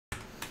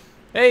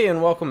Hey,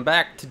 and welcome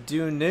back to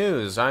Do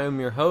News. I am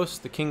your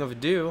host, the King of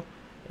Do,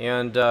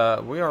 and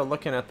we are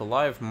looking at the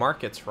live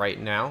markets right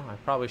now. I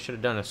probably should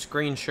have done a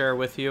screen share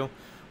with you,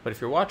 but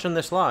if you're watching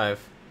this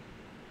live,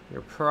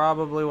 you're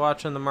probably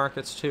watching the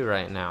markets too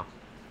right now.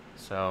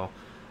 So,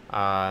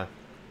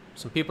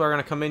 some people are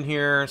going to come in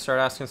here and start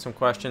asking some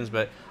questions,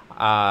 but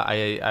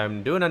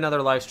I'm doing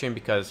another live stream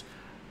because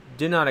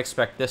did not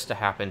expect this to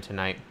happen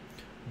tonight,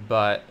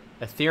 but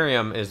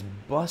Ethereum is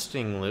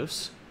busting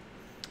loose.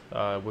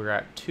 We're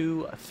at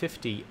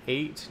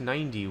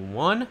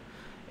 258.91,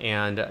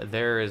 and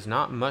there is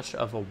not much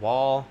of a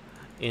wall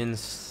in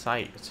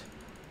sight.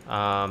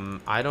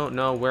 I don't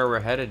know where we're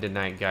headed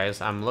tonight,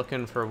 guys. I'm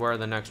looking for where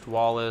the next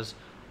wall is.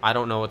 I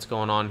don't know what's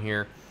going on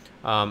here.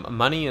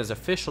 Money is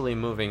officially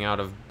moving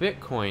out of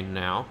Bitcoin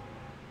now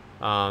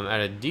at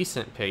a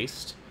decent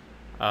pace.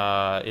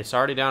 It's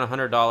already down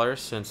 $100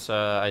 since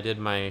I did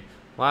my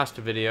last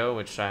video,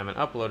 which I haven't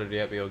uploaded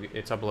yet, but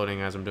it's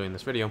uploading as I'm doing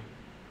this video.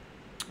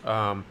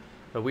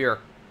 But we are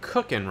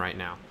cooking right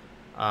now.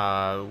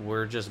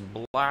 We're just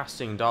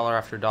blasting dollar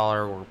after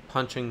dollar. We're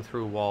punching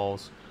through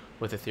walls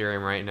with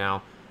Ethereum right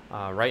now.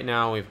 Right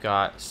now we've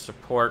got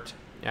support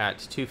at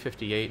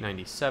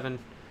 258.97.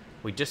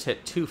 We just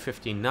hit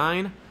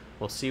 259.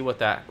 We'll see what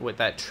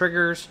that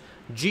triggers.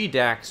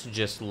 GDAX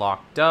just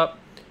locked up,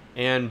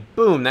 and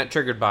boom, that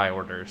triggered buy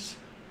orders.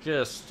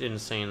 Just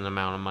insane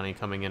amount of money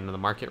coming into the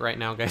market right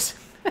now, guys.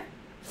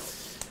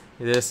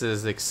 This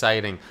is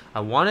exciting.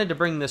 I wanted to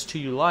bring this to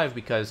you live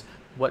because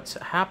what's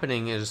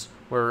happening is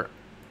we're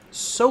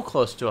so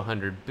close to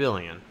 100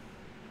 billion.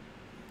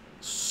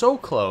 So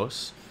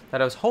close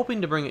that I was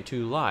hoping to bring it to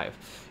you live.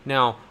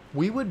 Now,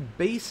 we would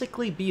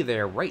basically be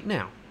there right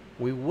now.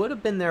 We would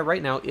have been there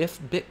right now if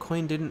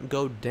Bitcoin didn't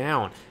go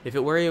down, if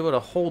it were able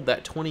to hold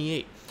that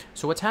 28.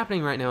 So what's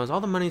happening right now is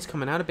all the money's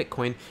coming out of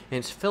Bitcoin and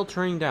it's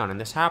filtering down. And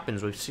this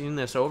happens. We've seen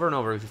this over and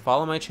over. If you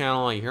follow my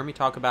channel, you hear me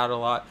talk about it a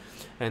lot.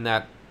 And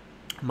that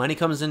money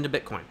comes into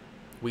Bitcoin.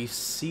 We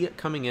see it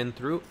coming in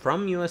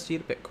from USD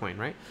to Bitcoin,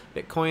 right?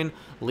 Bitcoin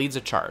leads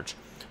a charge.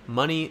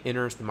 Money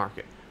enters the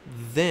market.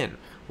 Then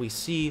we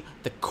see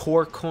the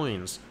core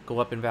coins go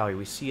up in value.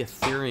 We see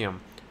Ethereum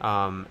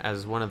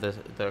as one of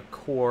the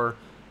core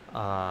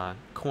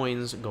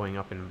coins going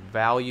up in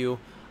value.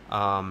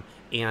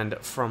 And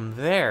from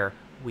there,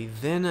 we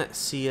then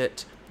see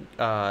it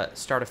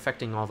start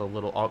affecting all the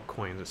little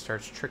altcoins. It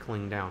starts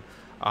trickling down.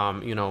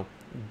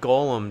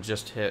 Golem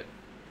just hit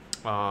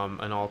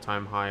an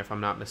all-time high, if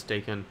I'm not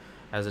mistaken,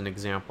 as an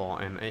example,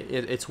 and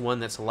it's one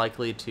that's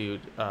likely to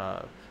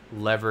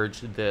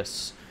leverage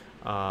this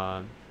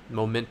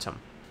momentum.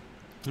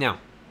 Now,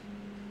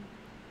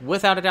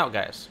 without a doubt,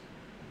 guys,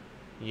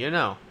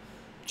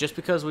 just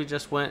because we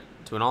just went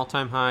to an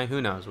all-time high, who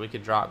knows? We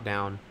could drop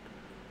down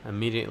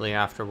immediately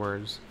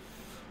afterwards.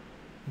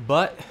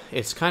 But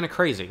it's kind of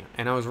crazy,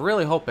 and I was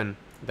really hoping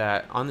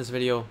that on this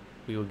video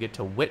we would get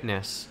to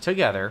witness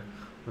together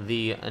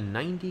the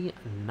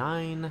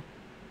 99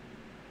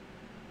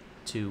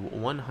 to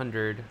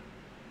 100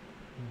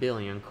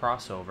 billion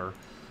crossover.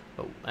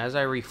 But as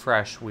I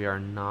refresh, we are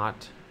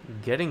not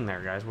getting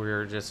there, guys.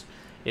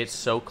 It's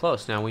so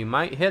close. Now we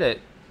might hit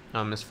it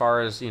as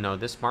far as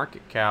this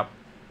market cap.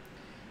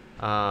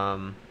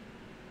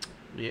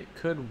 It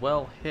could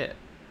well hit.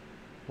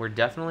 We're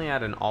definitely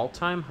at an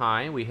all-time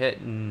high. We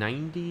hit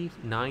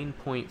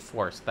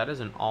 99.4, so that is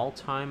an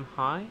all-time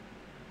high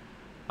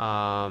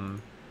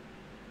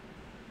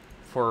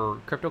for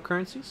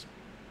cryptocurrencies.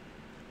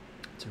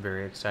 It's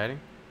very exciting,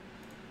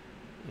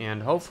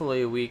 and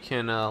hopefully we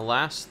can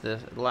last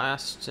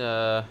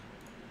a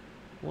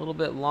little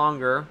bit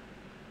longer.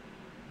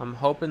 I'm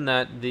hoping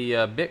that the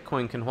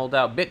Bitcoin can hold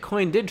out.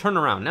 Bitcoin did turn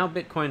around. Now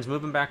Bitcoin's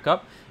moving back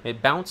up. It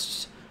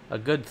bounced a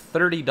good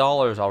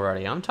 $30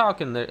 already. I'm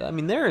talking that. I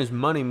mean, there is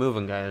money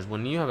moving, guys.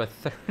 When you have a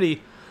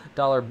 $30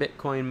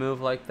 Bitcoin move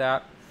like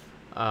that,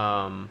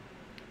 and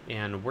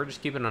we're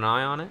just keeping an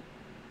eye on it.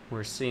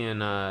 We're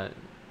seeing a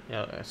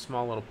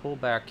small little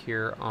pullback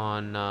here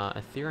on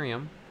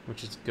Ethereum,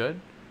 which is good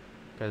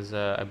because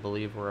I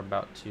believe we're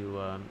about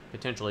to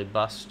potentially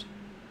bust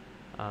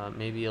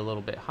maybe a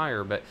little bit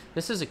higher. But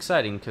this is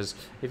exciting because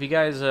if you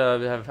guys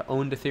have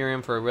owned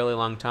Ethereum for a really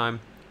long time,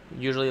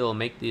 usually it'll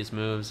make these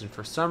moves, and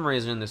for some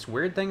reason this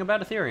weird thing about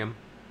Ethereum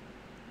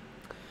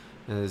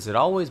is it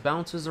always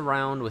bounces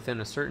around within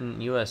a certain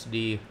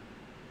USD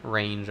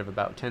range of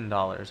about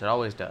 $10. It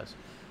always does.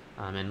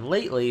 And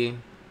lately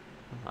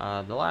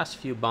the last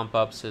few bump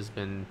ups has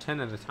been 10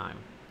 at a time,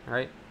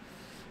 right?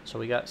 So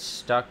we got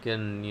stuck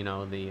in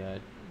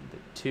the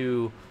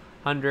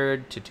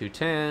 200 to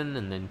 210,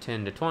 and then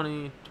 10 to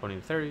 20, 20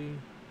 to 30,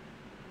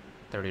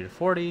 30 to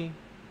 40,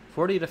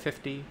 40 to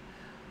 50,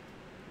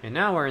 and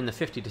now we're in the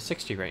 50 to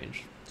 60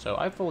 range. So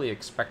I fully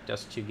expect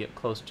us to get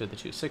close to the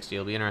 260.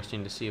 It'll be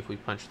interesting to see if we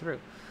punch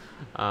through.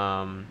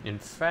 In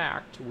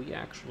fact, we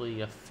actually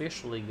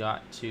officially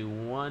got to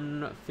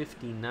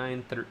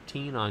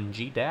 159.13 on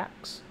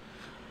GDAX.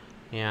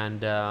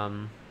 And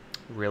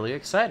really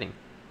exciting.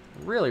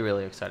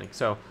 Really exciting.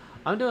 So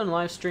I'm doing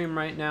live stream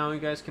right now.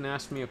 You guys can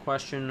ask me a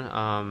question.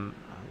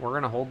 we're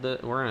gonna hold the,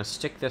 we're gonna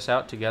stick this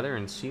out together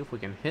and see if we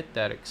can hit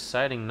that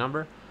exciting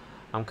number.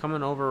 I'm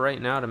coming over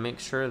right now to make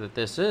sure that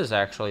this is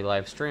actually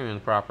live streaming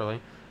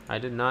properly. I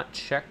did not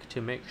check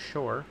to make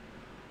sure.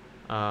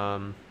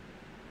 And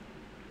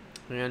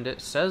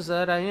it says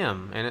that I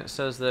am, and it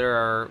says there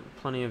are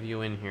plenty of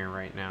you in here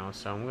right now,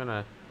 so I'm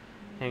gonna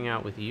hang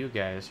out with you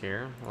guys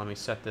here. Let me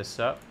set this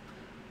up.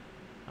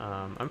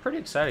 I'm pretty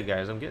excited,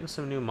 guys. I'm getting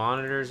some new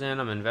monitors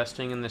in. I'm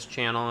investing in this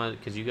channel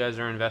because you guys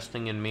are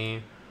investing in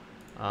me.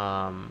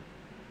 You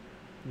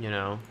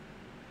know,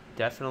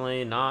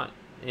 definitely not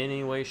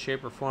any way,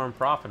 shape, or form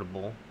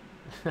profitable.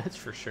 That's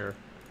for sure.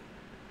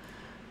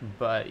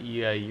 But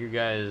yeah, you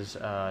guys,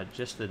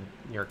 just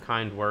your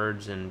kind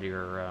words and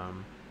your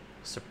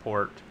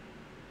support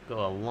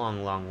go a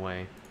long, long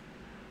way.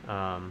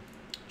 Trying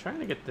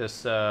to get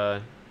this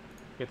up.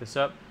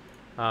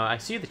 I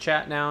see the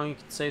chat now. You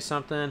can say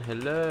something.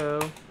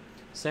 Hello.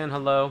 Saying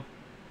hello.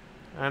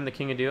 I'm the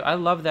king of do. I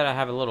love that I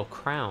have a little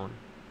crown.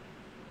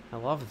 I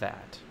love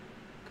that.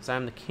 Because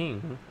I'm the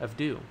king of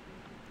do.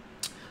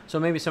 So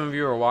maybe some of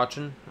you are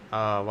watching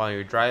while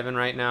you're driving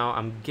right now.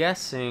 I'm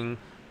guessing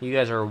you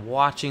guys are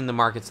watching the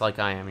markets like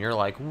I am. You're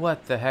like,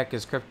 what the heck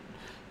is crypto?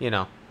 You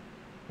know,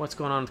 what's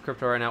going on with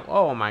crypto right now?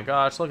 Oh my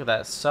gosh, look at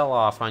that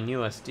sell-off on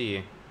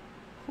USD.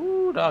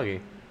 Whoo,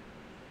 doggy.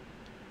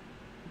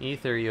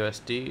 Ether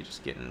USD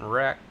just getting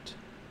wrecked.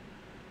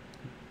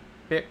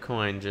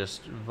 Bitcoin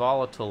just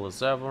volatile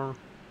as ever.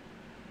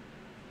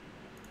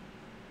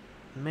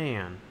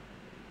 Man.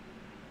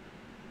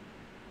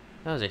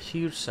 That was a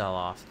huge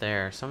sell-off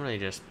there. Somebody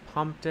just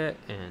pumped it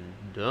and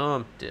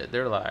dumped it.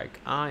 They're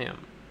like, I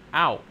am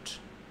out.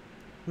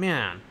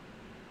 Man.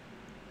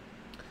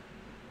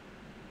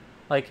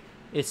 Like,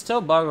 it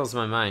still boggles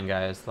my mind,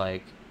 guys.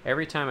 Like,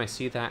 every time I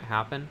see that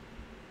happen,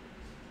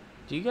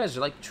 do you guys,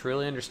 like,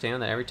 truly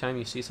understand that every time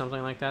you see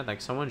something like that,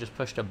 like, someone just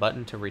pushed a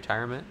button to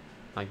retirement?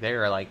 Like, they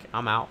are like,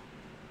 I'm out.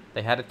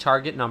 They had a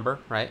target number,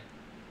 right?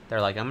 They're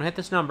like, I'm gonna hit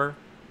this number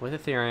with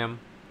Ethereum.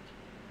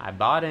 I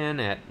bought in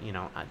at, you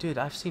know, dude,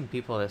 I've seen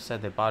people that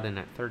said they bought in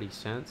at 30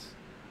 cents.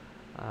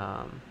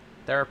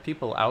 There are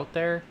people out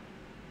there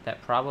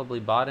that probably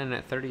bought in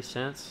at 30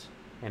 cents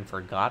and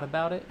forgot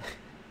about it.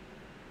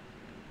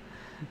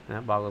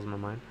 That boggles my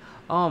mind.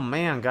 Oh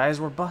man,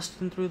 guys, we're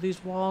busting through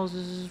these walls.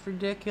 This is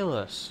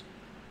ridiculous.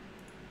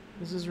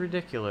 This is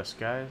ridiculous,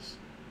 guys.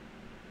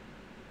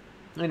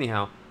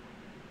 Anyhow,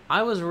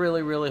 I was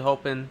really, really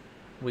hoping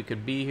we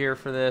could be here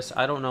for this.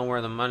 I don't know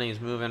where the money's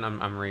moving.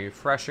 I'm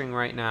refreshing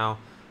right now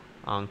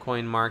on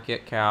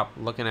CoinMarketCap.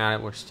 Looking at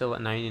it, we're still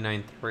at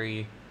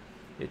 99.3.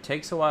 It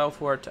takes a while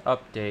for it to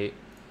update.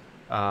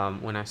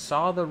 When I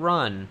saw the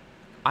run,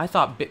 I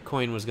thought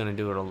Bitcoin was going to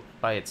do it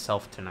by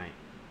itself tonight.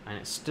 And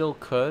it still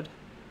could.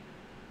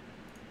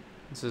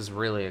 This is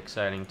really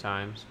exciting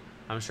times.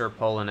 I'm sure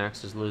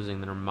Polonex is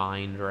losing their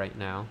mind right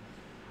now.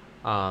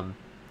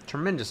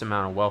 Tremendous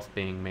amount of wealth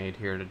being made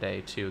here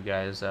today too,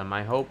 guys.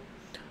 I hope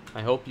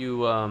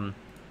you are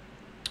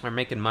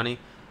making money.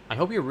 I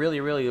hope you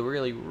really, really,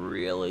 really,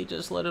 really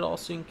just let it all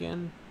sink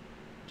in.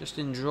 Just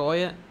enjoy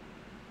it.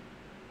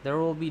 There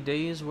will be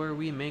days where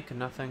we make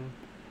nothing.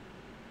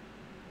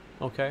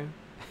 Okay?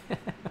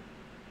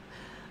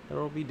 There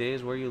will be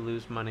days where you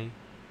lose money.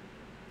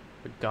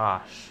 But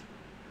gosh,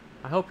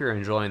 I hope you're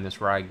enjoying this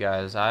ride,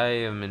 guys. I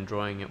am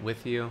enjoying it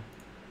with you.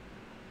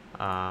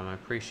 I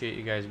appreciate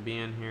you guys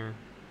being here.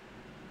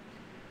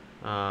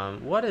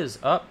 What is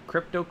up?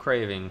 Crypto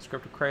Cravings.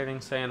 Crypto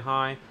Cravings saying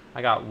hi.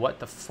 I got What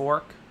the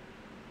Fork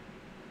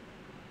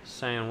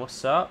saying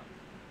what's up.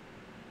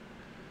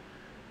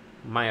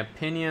 My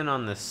opinion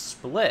on the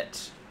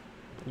split.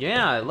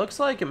 Yeah, it looks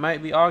like it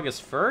might be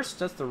August 1st.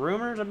 That's the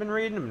rumors I've been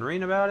reading. I've been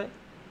reading about it.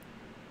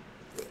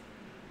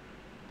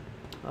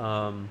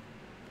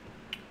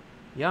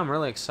 Yeah, I'm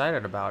really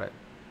excited about it.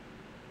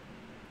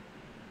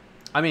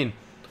 I mean,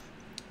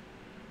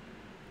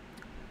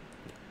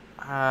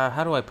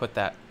 how do I put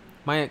that?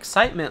 My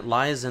excitement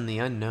lies in the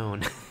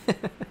unknown.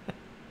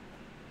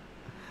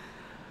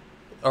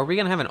 Are we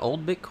going to have an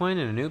old Bitcoin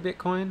and a new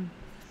Bitcoin?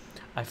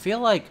 I feel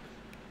like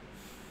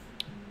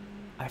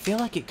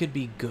it could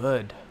be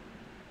good.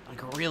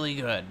 Like, really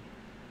good.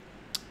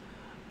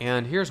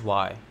 And here's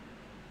why.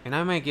 And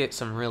I might get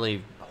some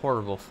really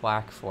horrible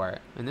flack for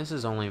it. And this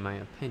is only my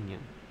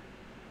opinion.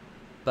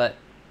 But,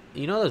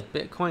 you know those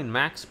Bitcoin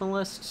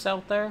maximalists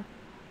out there?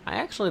 I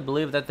actually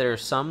believe that there are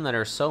some that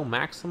are so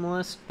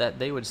maximalist that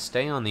they would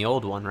stay on the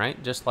old one,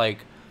 right? Just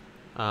like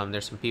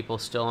there's some people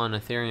still on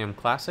Ethereum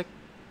Classic.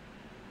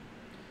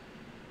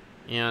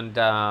 And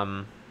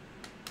I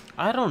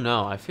don't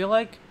know. I feel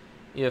like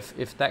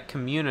if that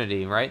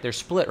community, right? They're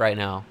split right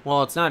now.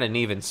 Well, it's not an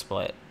even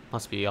split.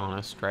 Let's be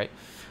honest, right?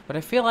 But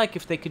I feel like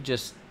if they could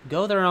just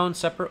go their own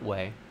separate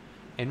way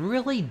and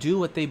really do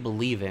what they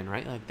believe in,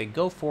 right? Like they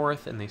go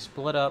forth and they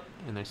split up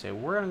and they say,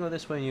 we're going to go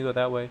this way and you go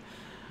that way.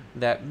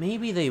 That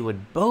maybe they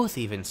would both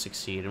even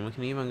succeed and we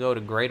can even go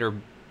to greater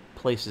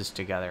places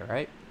together,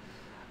 right?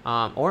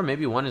 Or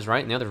maybe one is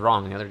right and the other's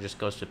wrong and the other just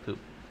goes to poop.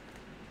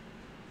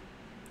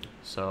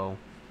 So,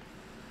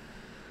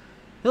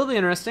 it'll be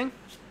interesting.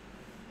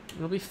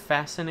 It'll be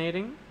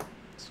fascinating.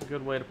 That's a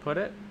good way to put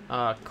it.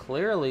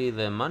 Clearly,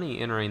 the money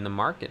entering the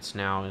markets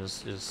now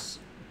is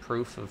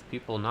proof of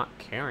people not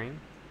caring.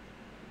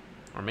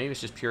 Or maybe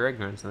it's just pure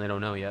ignorance and they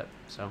don't know yet.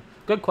 So,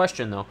 good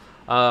question, though.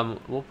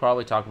 We'll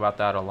probably talk about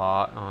that a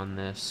lot on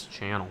this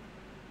channel.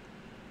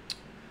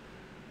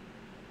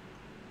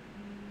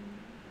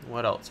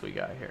 What else we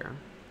got here?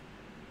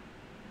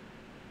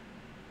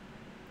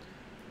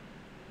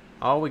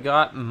 Oh, we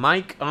got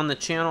Mike on the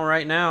channel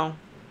right now.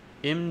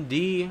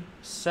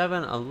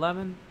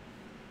 MD711.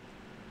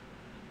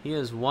 He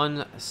is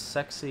one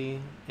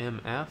sexy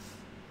MF.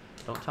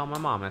 Don't tell my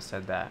mom I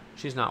said that.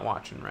 She's not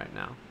watching right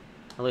now.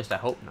 At least I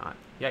hope not.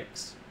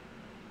 Yikes.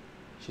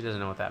 She doesn't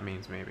know what that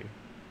means, maybe.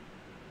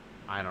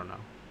 I don't know.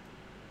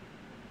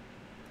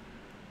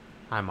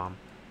 Hi, Mom.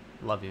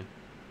 Love you.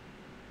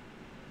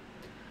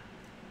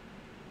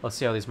 Let's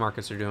see how these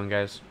markets are doing,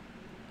 guys.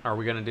 Are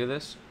we going to do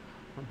this?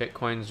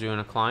 Bitcoin's doing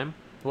a climb.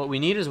 What we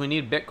need is we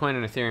need Bitcoin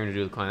and Ethereum to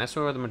do the climb. That's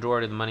where the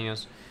majority of the money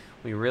is.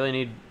 We really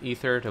need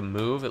Ether to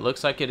move. It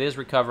looks like it is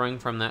recovering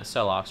from that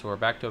sell-off, so we're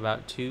back to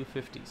about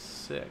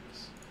 256.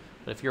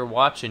 But if you're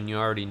watching, you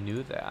already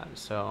knew that.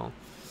 So,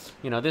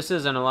 you know, this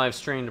isn't a live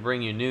stream to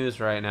bring you news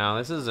right now.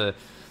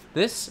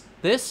 This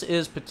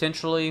is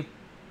potentially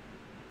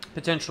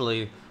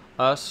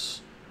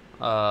us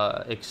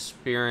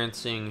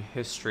experiencing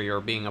history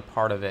or being a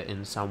part of it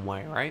in some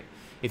way, right?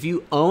 If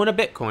you own a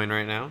Bitcoin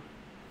right now,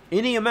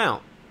 any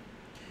amount,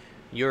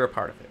 you're a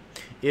part of it.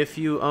 If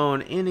you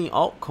own any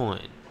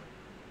altcoin,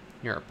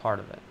 you're a part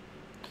of it.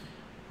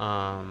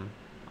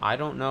 I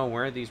don't know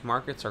where these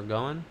markets are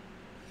going.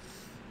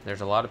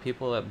 There's a lot of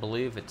people that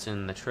believe it's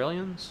in the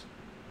trillions.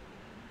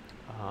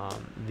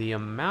 The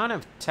amount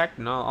of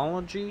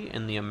technology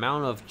and the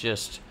amount of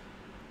just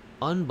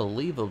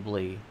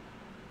unbelievably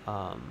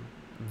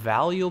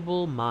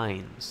valuable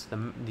minds,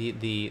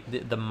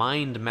 the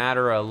mind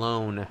matter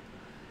alone,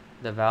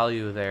 the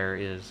value there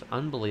is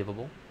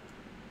unbelievable.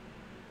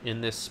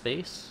 In this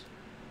space,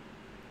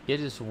 it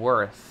is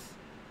worth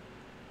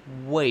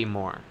way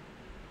more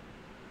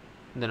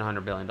than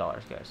 $100 billion,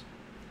 guys.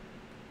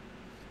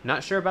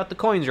 Not sure about the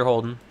coins you're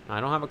holding.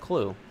 I don't have a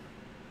clue.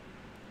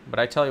 But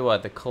I tell you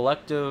what, the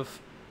collective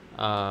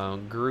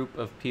group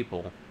of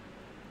people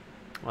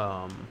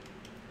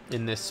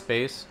in this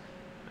space,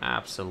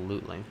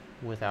 absolutely,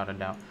 without a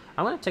doubt.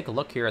 I want to take a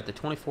look here at the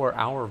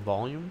 24-hour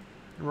volume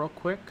real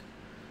quick.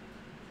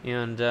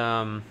 And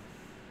I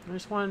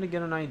just wanted to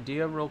get an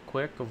idea real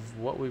quick of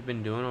what we've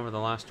been doing over the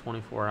last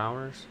 24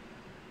 hours.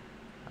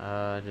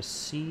 To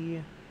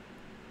see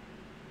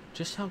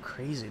just how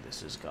crazy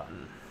this has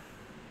gotten.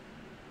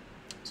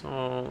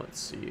 So, let's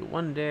see.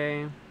 One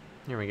day.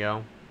 Here we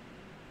go.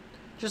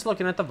 Just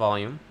looking at the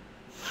volume.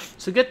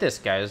 So get this,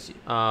 guys.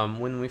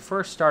 When we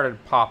first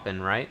started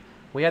popping, right?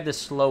 We had this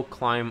slow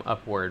climb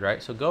upward,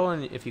 right? So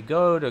if you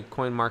go to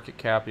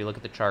CoinMarketCap, you look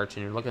at the charts,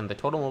 and you're looking at the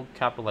total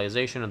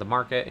capitalization of the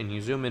market, and you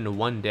zoom into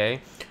one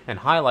day and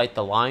highlight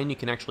the line, you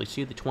can actually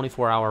see the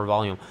 24-hour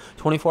volume.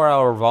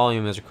 24-hour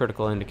volume is a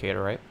critical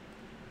indicator, right?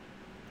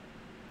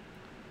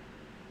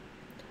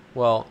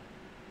 Well,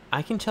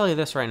 I can tell you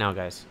this right now,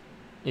 guys.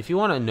 If you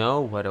want to know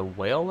what a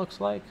whale looks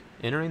like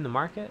entering the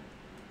market,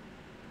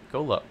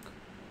 go look.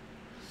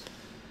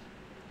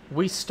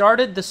 We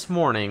started this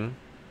morning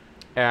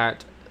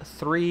at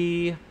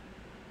 3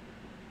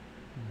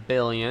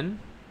 billion.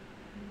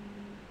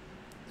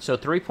 So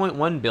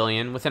 3.1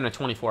 billion within a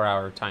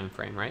 24-hour time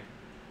frame, right?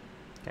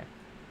 Okay.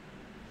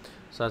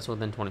 So that's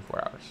within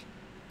 24 hours.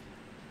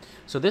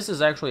 So this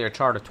is actually a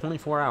chart of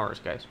 24 hours,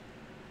 guys.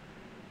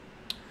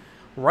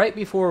 Right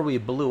before we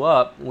blew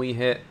up, we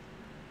hit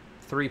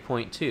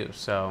 3.2,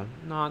 so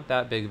not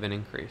that big of an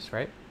increase,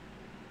 right?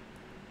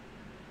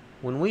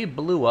 When we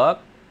blew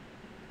up,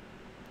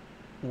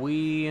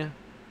 we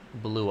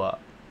blew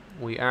up.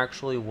 We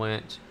actually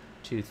went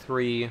to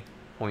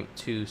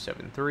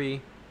 3.273,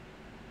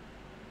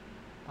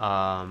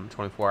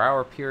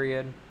 24-hour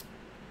period.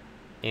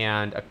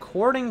 And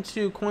according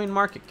to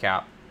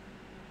CoinMarketCap,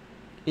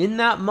 in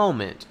that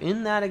moment,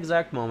 in that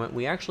exact moment,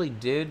 we actually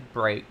did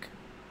break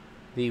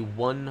the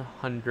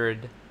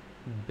 100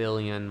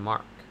 billion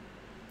mark.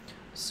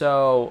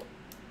 So,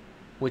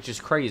 which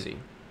is crazy.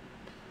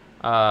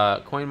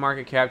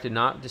 CoinMarketCap did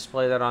not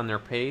display that on their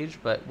page,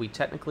 but we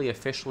technically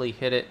officially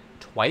hit it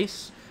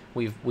twice.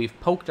 We've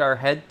poked our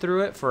head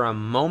through it for a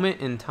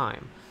moment in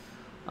time.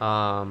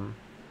 So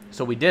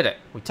we did it.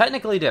 We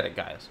technically did it,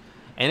 guys.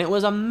 And it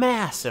was a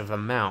massive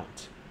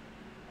amount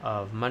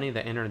of money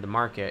that entered the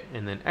market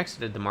and then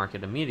exited the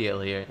market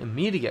immediately. An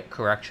immediate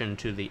correction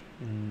to the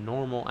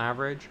normal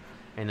average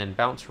and then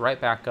bounced right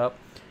back up.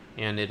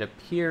 And it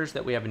appears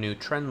that we have a new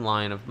trend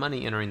line of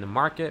money entering the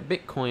market.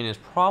 Bitcoin is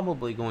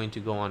probably going to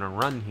go on a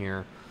run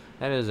here.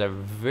 That is a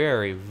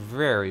very,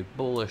 very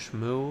bullish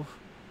move.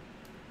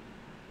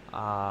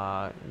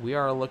 We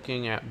are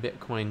looking at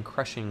Bitcoin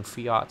crushing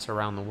fiats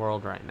around the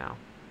world right now.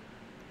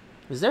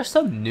 Is there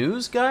some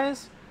news,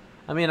 guys?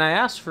 I mean, I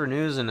asked for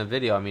news in a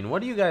video. I mean,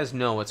 what do you guys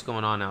know what's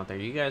going on out there?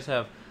 You guys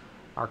have...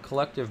 Our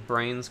collective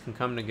brains can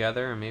come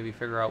together and maybe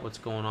figure out what's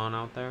going on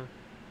out there.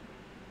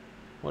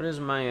 What is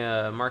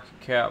my market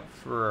cap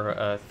for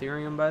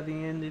Ethereum by the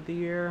end of the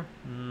year?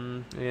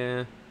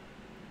 Yeah.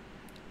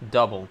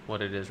 Double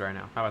what it is right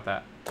now. How about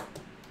that?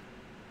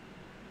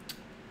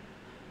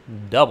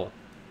 Double.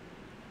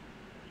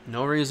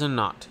 No reason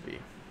not to be.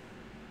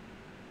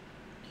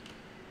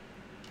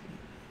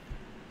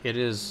 It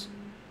is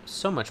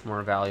so much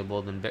more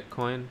valuable than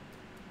Bitcoin.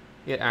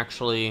 It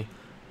actually,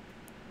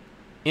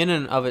 in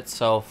and of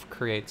itself,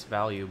 creates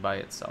value by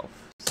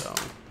itself. So,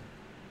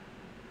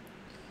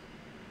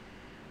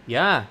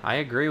 yeah, I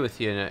agree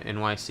with you,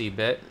 NYC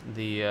Bit.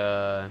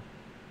 The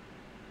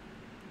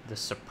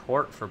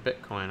support for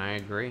Bitcoin, I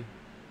agree.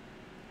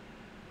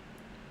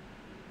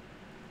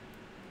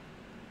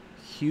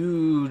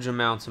 Huge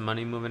amounts of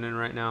money moving in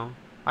right now.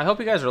 I hope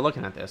you guys are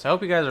looking at this. I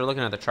hope you guys are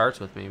looking at the charts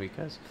with me,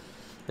 because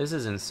this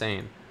is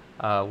insane.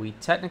 We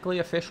technically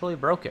officially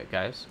broke it,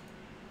 guys.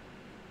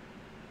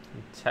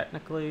 We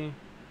technically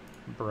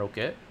broke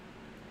it.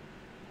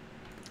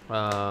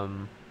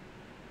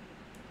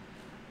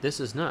 This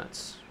is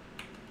nuts.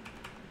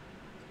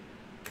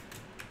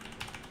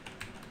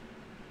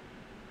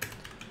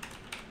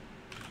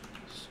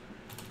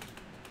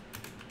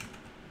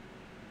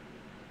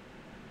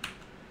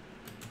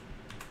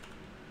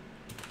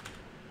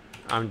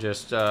 I'm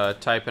just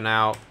typing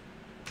out,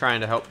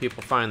 trying to help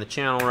people find the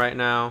channel right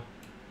now.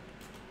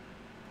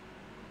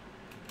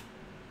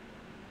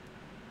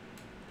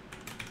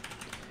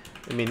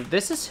 I mean,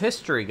 this is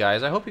history,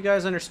 guys. I hope you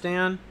guys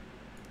understand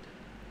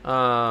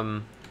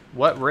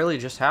what really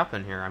just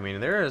happened here. I mean,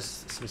 there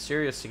is some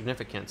serious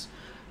significance.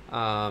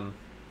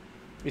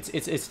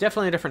 It's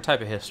definitely a different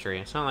type of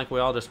history. It's not like we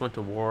all just went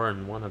to war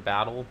and won a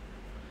battle,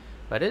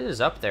 but it is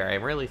up there. I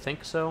really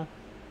think so.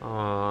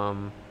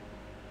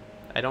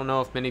 I don't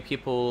know if many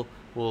people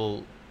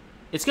will...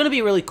 It's going to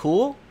be really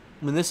cool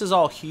when this is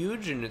all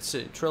huge and it's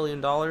 $1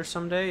 trillion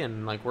someday,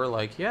 and like we're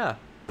like, yeah,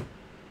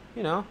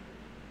 you know,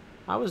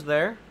 I was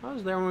there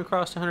when we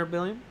crossed 100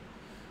 billion.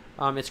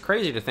 It's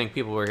crazy to think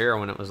people were here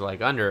when it was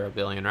like under $1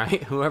 billion,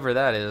 right? Whoever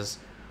that is,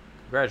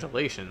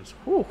 congratulations.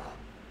 Whew.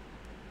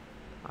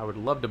 I would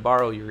love to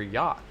borrow your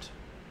yacht,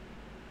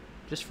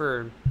 just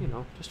for, you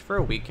know, just for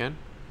a weekend.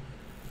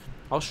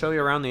 I'll show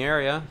you around the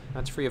area.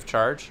 That's free of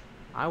charge.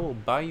 I will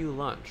buy you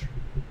lunch.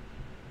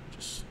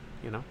 Just,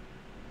 you know.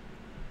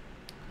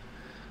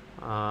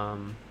 I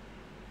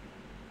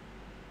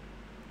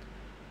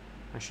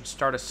should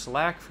start a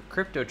Slack for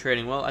crypto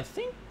trading. Well, I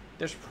think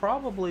there's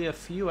probably a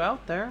few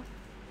out there.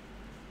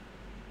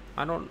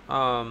 I don't,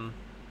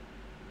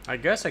 I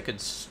guess I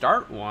could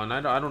start one.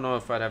 I don't know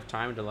if I'd have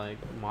time to like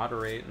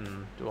moderate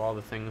and do all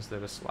the things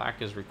that a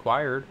Slack is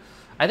required.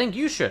 I think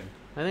you should.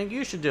 I think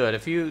you should do it.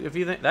 If you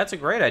think that's a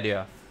great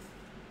idea.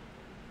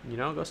 You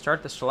know, go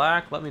start the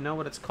Slack. Let me know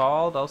what it's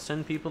called. I'll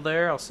send people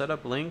there. I'll set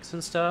up links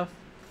and stuff.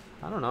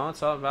 I don't know.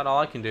 It's all about all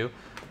I can do.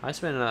 I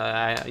spend,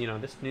 you know,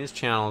 this news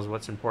channel is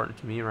what's important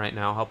to me right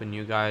now, helping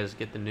you guys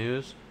get the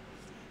news.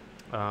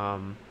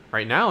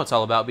 Right now, it's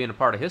all about being a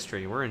part of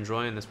history. We're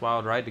enjoying this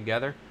wild ride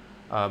together.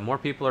 More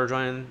people are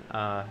joining.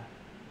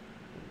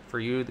 For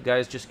you, the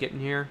guys just getting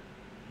here,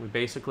 we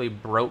basically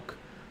broke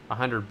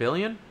 100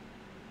 billion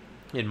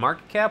in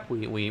market cap.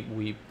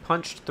 We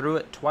punched through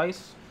it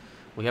twice.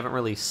 We haven't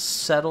really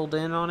settled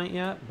in on it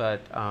yet,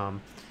 but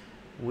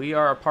we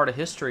are a part of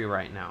history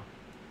right now.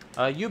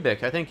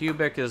 Ubic, I think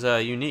Ubic is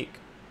unique.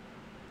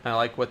 I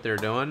like what they're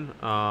doing.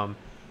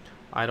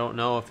 I don't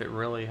know if it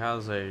really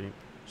has a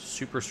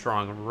super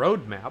strong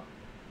roadmap,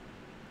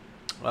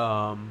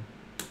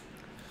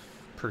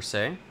 per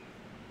se,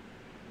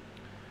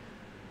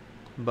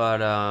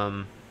 but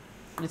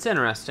it's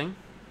interesting.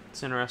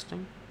 It's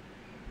interesting.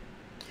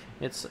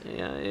 It's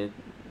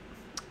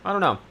I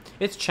don't know.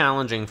 It's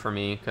challenging for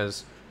me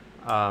because,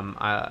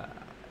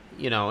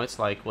 you know, it's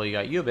like, well, you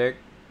got Ubic,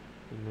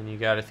 and then you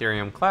got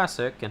Ethereum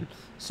Classic, and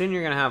soon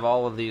you're going to have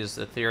all of these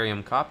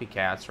Ethereum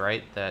copycats,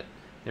 right, that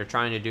they're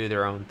trying to do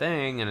their own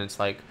thing, and it's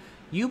like,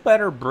 you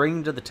better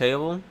bring to the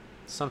table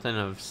something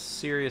of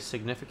serious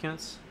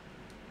significance.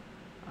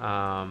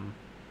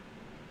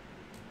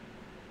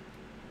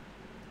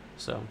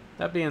 So,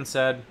 that being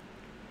said,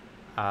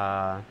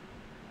 hell,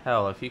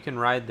 if you can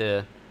ride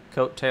the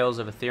coattails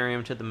of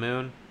Ethereum to the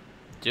moon,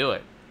 do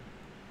it.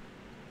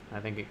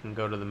 I think it can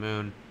go to the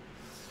moon.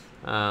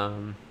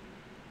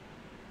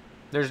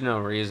 There's no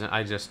reason.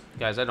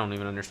 Guys, I don't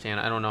even understand.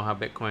 I don't know how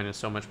Bitcoin is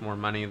so much more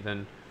money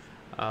than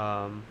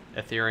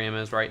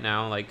Ethereum is right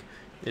now. Like,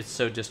 it's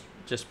so just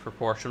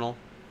proportional.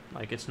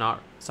 Like, it's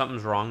not,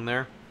 something's wrong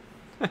there.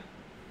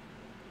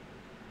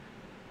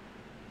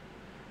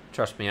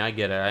 Trust me, I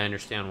get it. I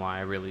understand why.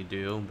 I really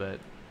do. But,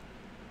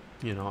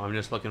 you know, I'm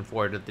just looking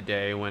forward to the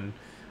day when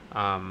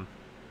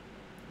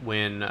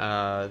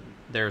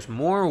there's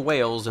more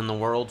whales in the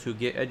world who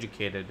get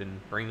educated and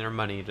bring their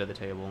money to the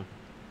table.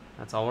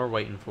 That's all we're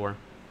waiting for.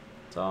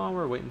 That's all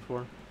we're waiting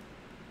for.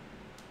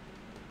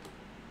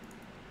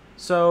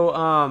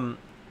 So,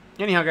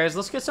 anyhow, guys,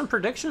 let's get some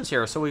predictions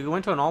here. So we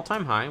went to an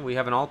all-time high. We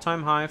have an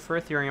all-time high for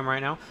Ethereum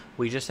right now.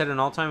 We just hit an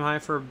all-time high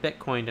for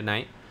Bitcoin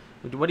tonight.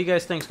 What do you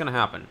guys think is going to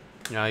happen?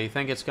 You know, you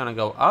think it's going to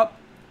go up?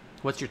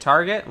 What's your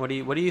target? What do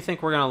you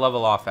think we're gonna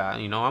level off at?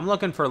 You know, I'm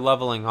looking for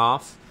leveling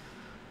off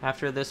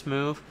after this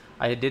move.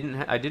 I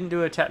didn't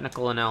do a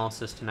technical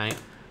analysis tonight.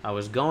 I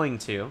was going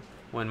to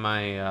when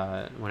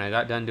I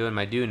got done doing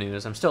my do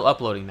news. I'm still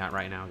uploading that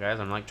right now, guys.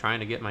 I'm like trying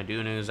to get my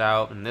do news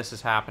out, and this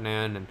is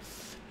happening, and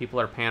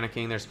people are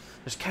panicking. There's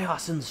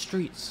chaos in the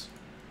streets.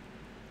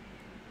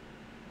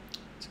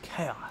 It's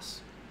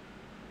chaos.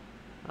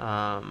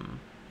 Oh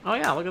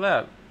yeah, look at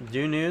that.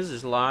 Do news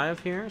is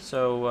live here,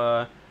 so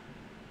I'm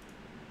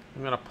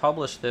gonna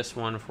publish this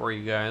one for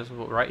you guys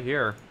right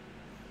here.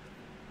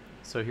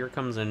 So here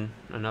comes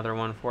another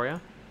one for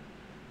you.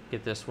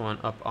 Get this one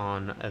up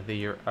on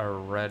the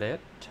Reddit.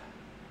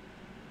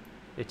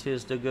 It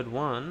is the good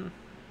one.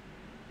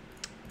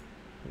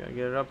 Gotta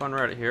get it up on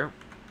Reddit here.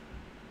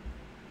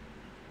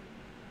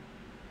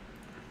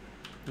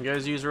 You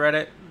guys use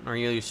Reddit or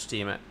you use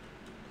Steam it?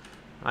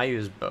 I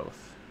use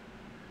both.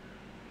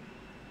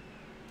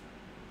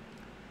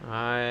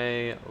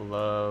 I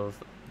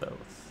love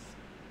both.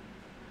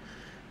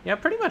 Yeah,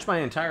 pretty much my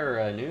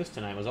entire news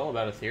tonight was all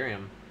about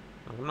Ethereum.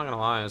 I'm not gonna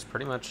lie, it's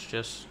pretty much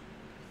just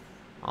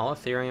all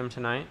Ethereum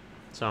tonight.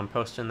 So I'm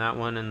posting that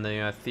one in the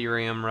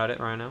Ethereum Reddit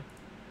right now.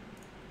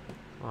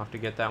 I'll have to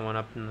get that one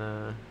up in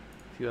a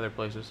few other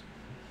places.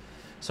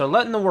 So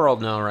letting the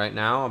world know right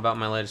now about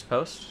my latest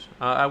post.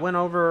 I went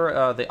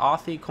over the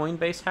Authy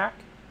Coinbase hack.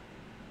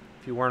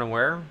 If you weren't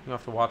aware, you'll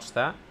have to watch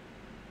that.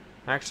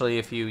 Actually,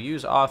 if you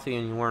use Authy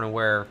and you weren't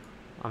aware,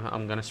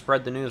 I'm going to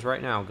spread the news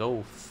right now.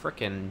 Go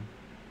frickin'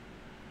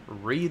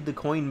 read the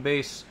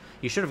Coinbase.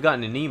 You should have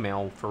gotten an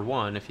email, for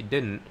one. If you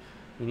didn't,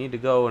 you need to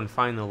go and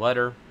find the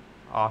letter.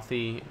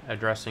 Authy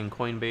addressing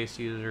Coinbase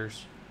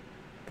users.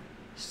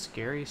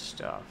 Scary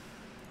stuff.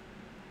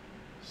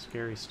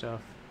 Scary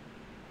stuff.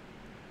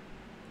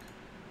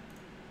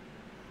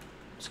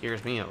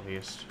 Scares me, at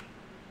least.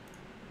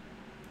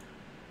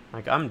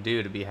 Like, I'm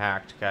due to be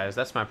hacked, guys.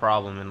 That's my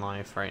problem in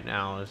life right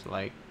now, is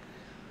like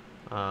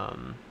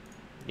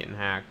getting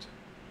hacked.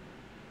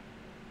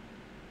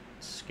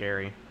 It's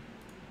scary.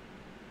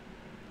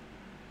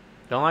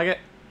 Don't like it?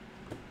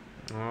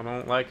 I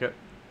don't like it.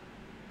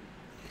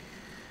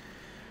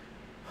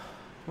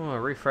 Oh,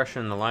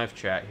 refreshing the live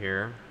chat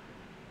here.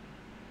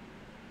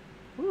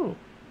 Ooh,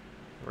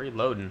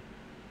 reloading.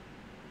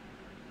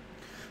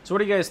 So what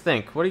do you guys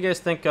think? What do you guys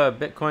think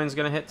Bitcoin's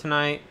going to hit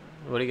tonight?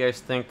 What do you guys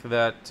think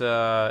that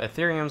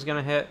Ethereum's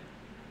going to hit?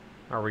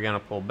 Are we going to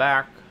pull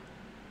back?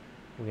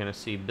 We're going to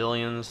see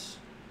billions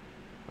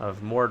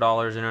of more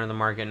dollars enter the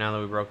market now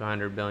that we broke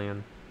 100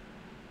 billion.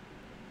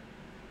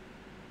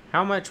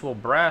 How much will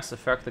brass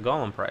affect the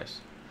Golem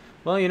price?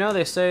 Well, you know,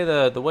 they say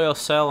the whales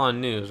sell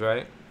on news,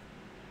 right?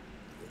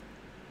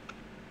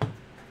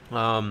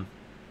 I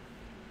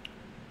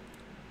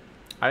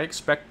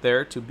expect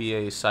there to be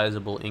a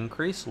sizable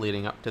increase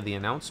leading up to the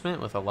announcement,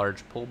 with a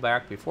large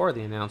pullback before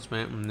the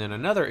announcement, and then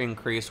another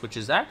increase, which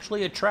is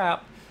actually a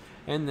trap,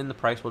 and then the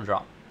price will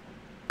drop.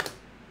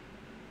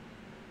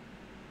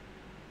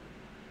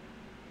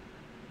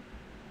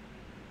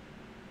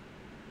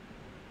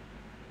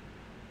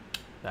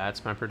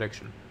 That's my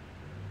prediction.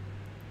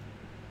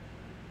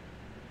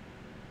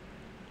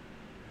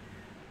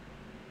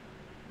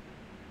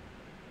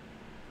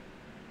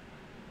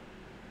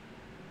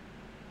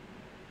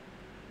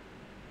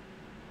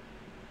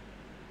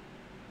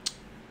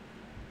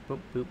 Boop,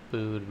 boop,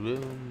 boop,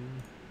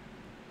 boom.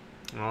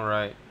 All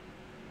right.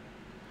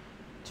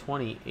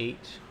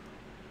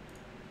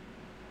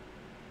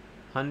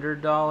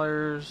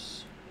 2,800.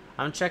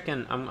 I'm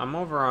checking. I'm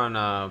over on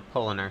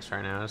Poloniex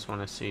right now. I just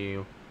want to see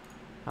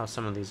how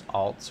some of these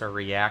alts are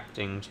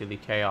reacting to the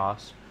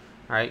chaos.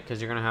 All right,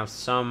 because you're gonna have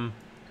some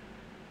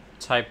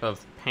type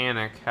of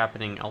panic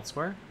happening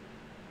elsewhere.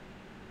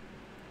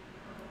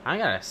 I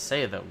gotta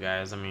say though,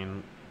 guys, I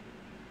mean,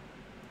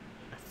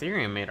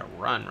 Ethereum made a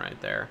run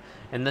right there.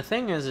 And the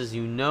thing is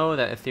you know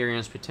that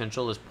Ethereum's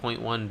potential is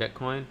 0.1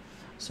 Bitcoin.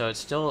 So it's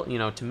still, you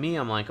know, to me,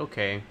 I'm like,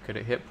 okay, could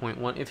it hit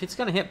 0.1? If it's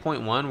going to hit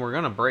 0.1, we're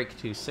going to break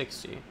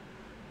 260.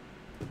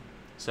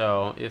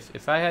 So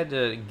if I had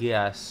to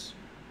guess,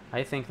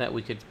 I think that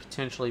we could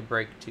potentially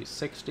break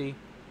 260,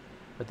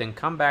 but then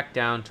come back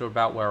down to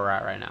about where we're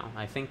at right now.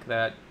 I think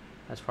that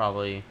that's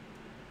probably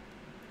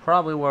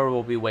where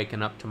we'll be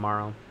waking up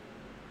tomorrow.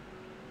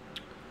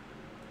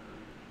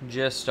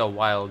 Just a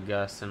wild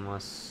guess,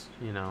 unless,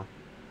 you know,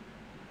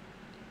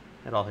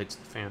 it all hits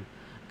the fan.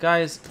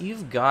 Guys,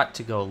 you've got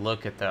to go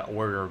look at the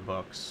order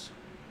books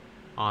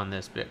on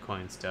this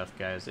Bitcoin stuff,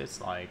 guys. It's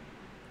like,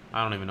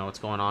 I don't even know what's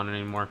going on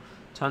anymore.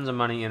 Tons of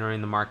money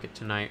entering the market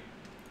tonight.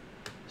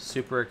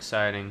 Super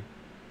exciting.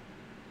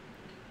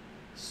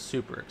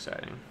 Super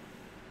exciting.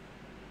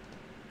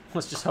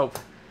 Let's just hope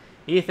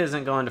ETH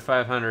isn't going to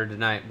 500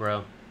 tonight,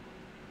 bro.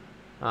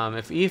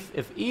 If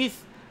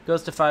ETH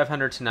goes to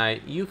 500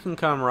 tonight, you can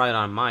come ride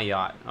on my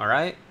yacht,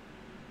 alright?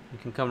 You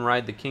can come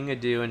ride the King of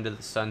Dew into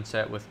the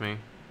sunset with me.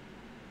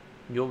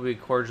 You'll be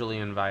cordially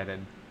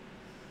invited.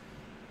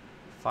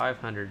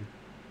 500.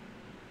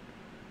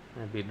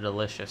 That'd be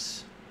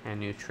delicious and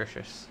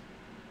nutritious.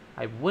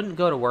 I wouldn't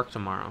go to work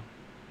tomorrow.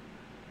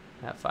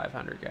 at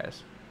 500,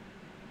 guys.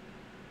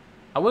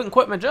 I wouldn't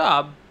quit my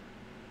job,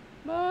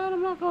 but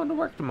I'm not going to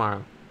work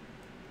tomorrow.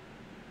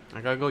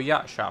 I gotta go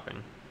yacht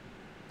shopping.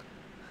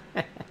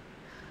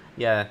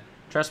 Yeah,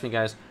 trust me,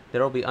 guys.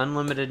 There will be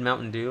unlimited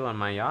Mountain Dew on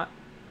my yacht.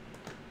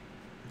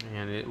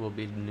 And it will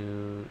be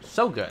new.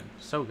 So good.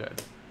 So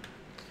good.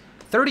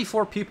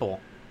 34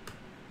 people.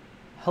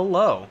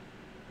 Hello.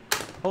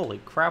 Holy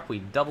crap, we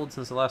doubled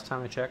since the last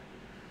time I checked.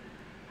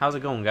 How's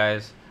it going,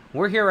 guys?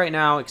 We're here right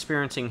now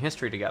experiencing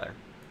history together.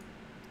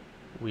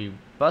 We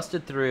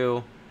busted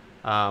through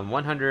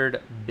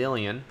 100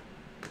 billion.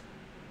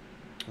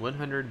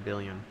 100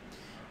 billion.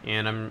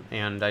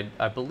 And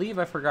I believe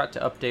I forgot to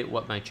update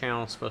what my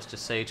channel is supposed to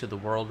say to the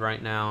world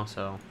right now,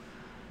 so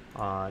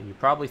you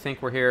probably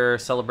think we're here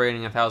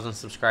celebrating 1,000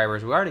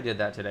 subscribers. We already did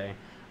that today.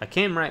 I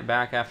came right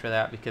back after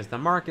that because the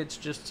markets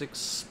just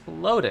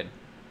exploded.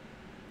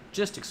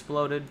 Just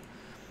exploded.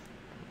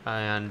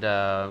 And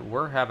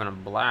we're having a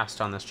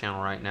blast on this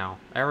channel right now.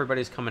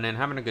 Everybody's coming in,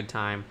 having a good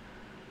time.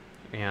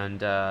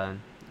 And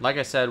like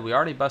I said, we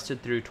already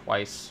busted through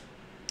twice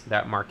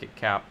that market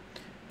cap.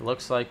 It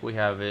looks like we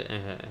have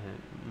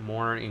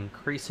more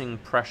increasing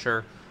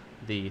pressure.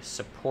 The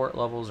support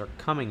levels are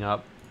coming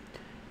up.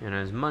 And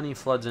as money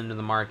floods into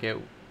the market,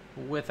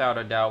 without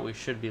a doubt, we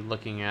should be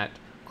looking at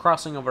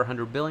crossing over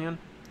 100 billion.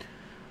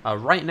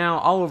 Right now,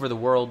 all over the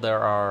world, there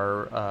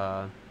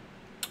are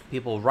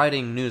people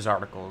writing news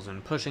articles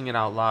and pushing it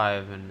out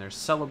live, and there's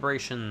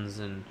celebrations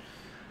and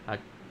a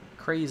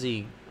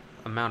crazy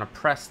amount of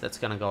press that's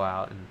going to go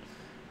out, and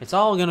it's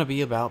all going to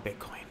be about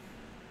Bitcoin.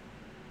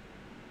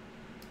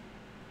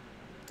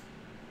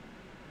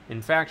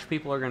 In fact,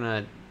 people are going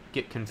to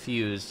get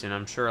confused, and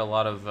I'm sure a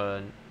lot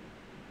of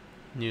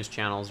news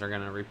channels are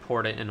going to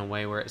report it in a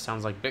way where it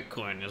sounds like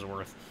Bitcoin is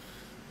worth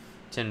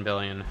 10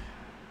 billion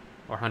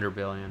or 100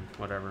 billion,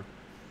 whatever.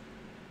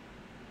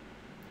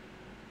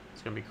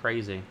 It's going to be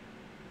crazy.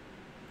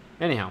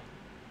 Anyhow,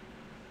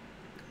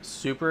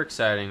 super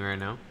exciting right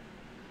now.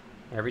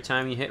 Every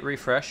time you hit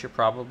refresh, you're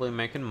probably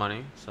making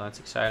money, so that's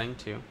exciting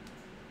too.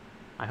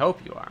 I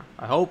hope you are.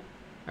 I hope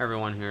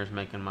everyone here is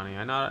making money.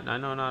 I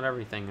know not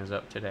everything is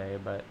up today,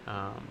 but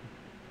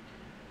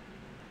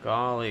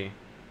golly,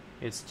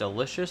 it's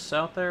delicious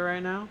out there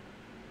right now.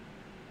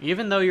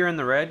 Even though you're in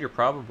the red, you're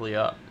probably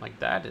up. Like,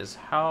 that is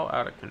how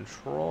out of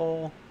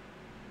control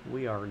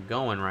we are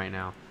going right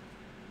now.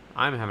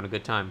 I'm having a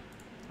good time.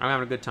 I'm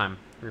having a good time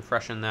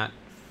refreshing that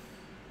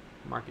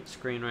market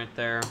screen right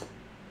there. If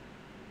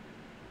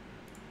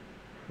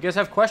you guys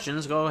have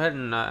questions, go ahead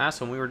and ask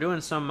them. We were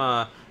doing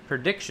some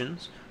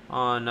predictions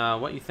on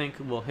what you think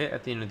will hit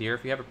at the end of the year.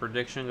 If you have a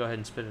prediction, go ahead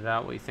and spit it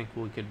out. What you think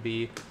we could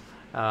be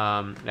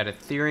at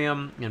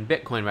Ethereum and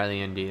Bitcoin by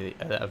the end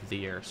of the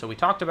year. So we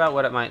talked about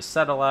what it might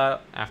settle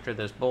out after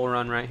this bull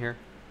run right here.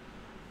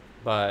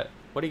 But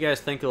what do you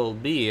guys think it'll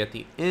be at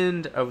the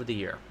end of the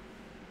year?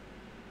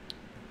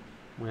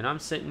 When I'm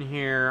sitting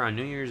here on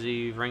New Year's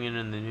Eve, ringing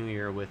in the new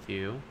year with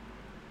you,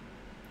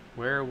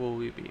 where will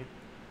we be?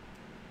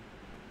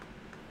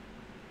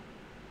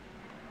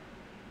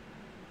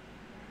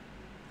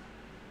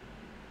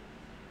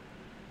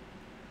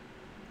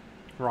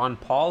 Ron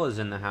Paul is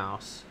in the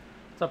house.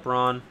 What's up,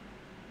 Ron?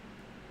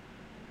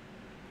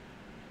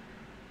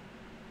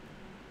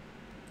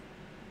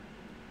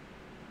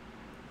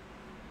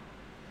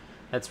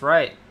 That's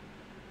right.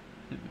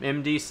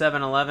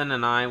 MD711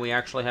 and I, we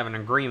actually have an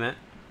agreement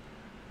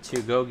to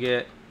go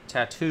get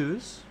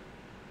tattoos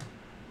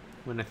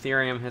when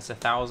Ethereum hits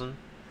 1,000.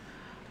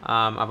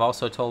 I've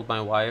also told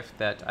my wife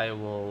that I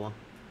will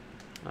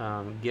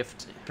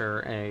gift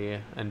her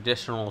an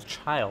additional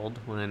child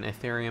when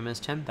Ethereum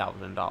is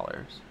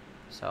 $10,000.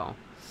 So,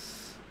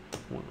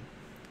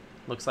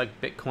 looks like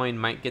Bitcoin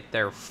might get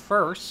there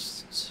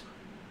first.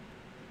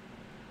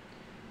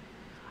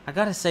 I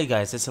gotta say,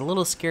 guys, it's a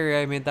little scary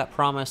I made that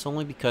promise,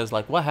 only because,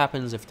 like, what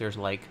happens if there's,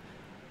 like,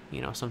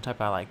 you know, some type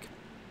of, like,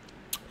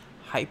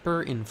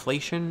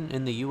 hyperinflation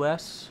in the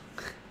US?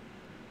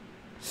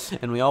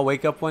 And we all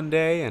wake up one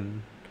day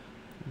and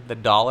the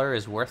dollar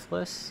is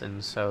worthless,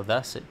 and so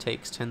thus it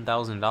takes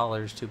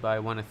 $10,000 to buy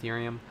one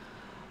Ethereum.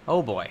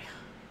 Oh boy.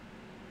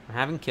 I'm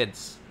having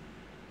kids.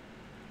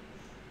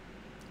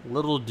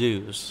 Little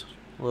dues.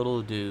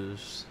 Little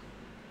dues.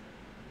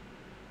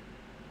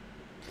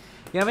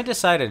 You haven't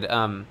decided.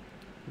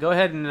 Go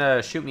ahead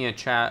and shoot me a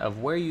chat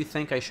of where you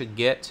think I should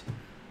get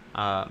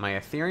my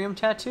Ethereum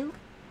tattoo.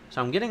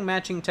 So I'm getting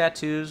matching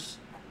tattoos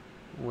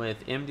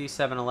with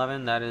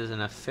MD711. That is an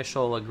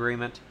official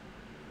agreement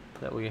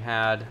that we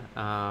had.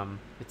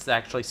 It's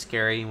actually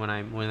scary. When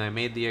I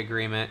made the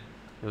agreement,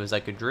 it was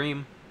like a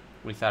dream.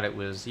 We thought it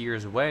was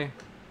years away.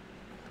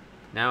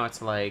 Now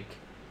it's like,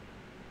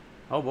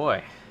 oh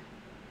boy,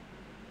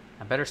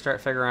 I better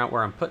start figuring out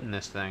where I'm putting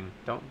this thing.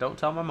 Don't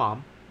tell my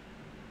mom.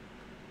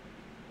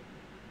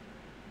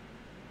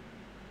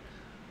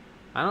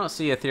 I don't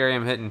see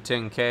Ethereum hitting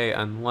 10K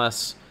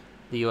unless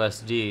the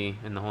USD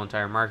and the whole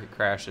entire market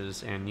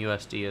crashes and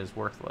USD is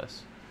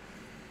worthless.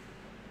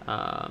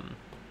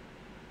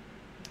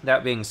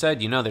 That being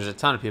said, you know there's a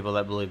ton of people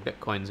that believe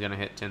Bitcoin's going to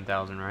hit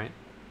 10,000, right?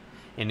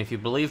 And if you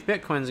believe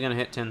Bitcoin's going to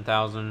hit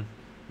 10,000,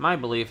 my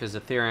belief is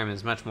Ethereum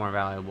is much more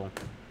valuable.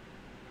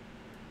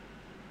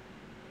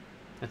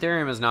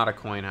 Ethereum is not a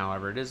coin,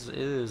 however. It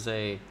is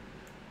a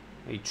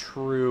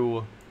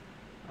true,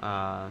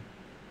 I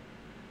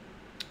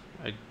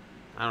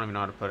don't even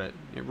know how to put it.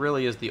 It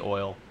really is the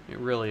oil. It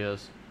really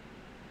is.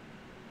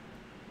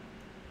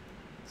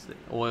 It's the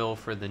oil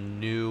for the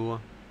new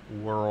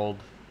world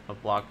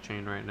of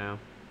blockchain right now.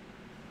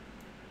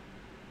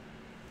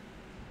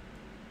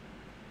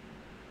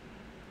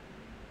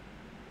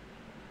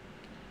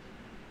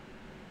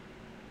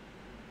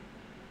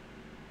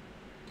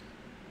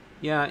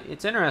 Yeah,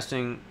 it's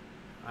interesting.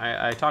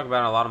 I talk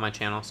about it a lot on my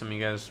channel. Some of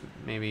you guys,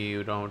 maybe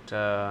you don't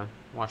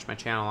watch my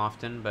channel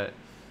often, but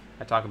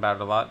I talk about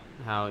it a lot.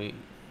 How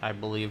I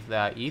believe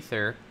that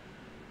Ether,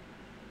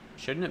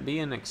 shouldn't it be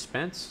an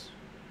expense?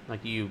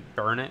 Like you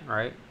burn it,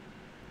 right?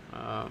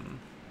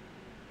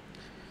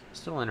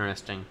 Still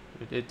interesting.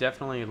 It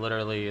definitely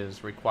literally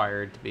is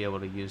required to be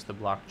able to use the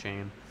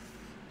blockchain.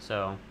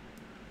 So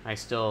I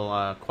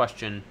still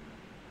question.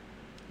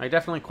 I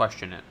definitely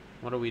question it.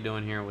 What are we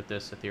doing here with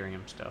this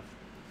Ethereum stuff?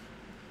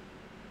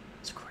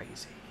 It's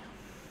crazy.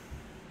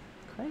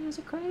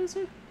 Crazy,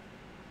 crazy.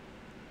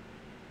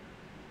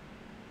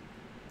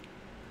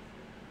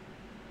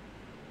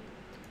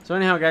 So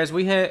anyhow, guys,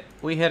 we hit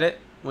it.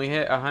 We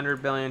hit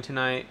 100 billion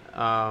tonight.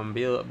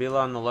 Be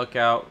on the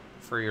lookout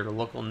for your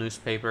local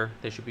newspaper.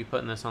 They should be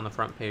putting this on the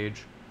front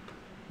page.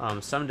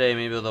 Someday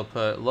maybe they'll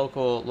put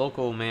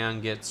local man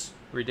gets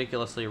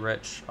ridiculously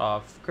rich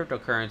off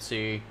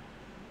cryptocurrency.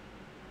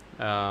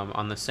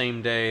 On the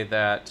same day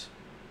that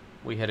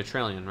we hit $1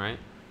 trillion, right?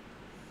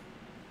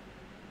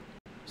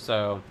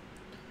 So,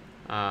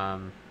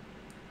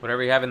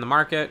 whatever you have in the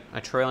market,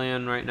 $1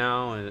 trillion right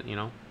now, you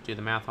know, do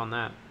the math on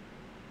that.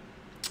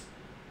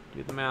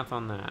 Do the math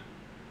on that.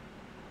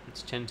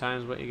 It's 10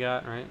 times what you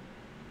got, right?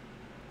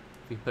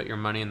 If you put your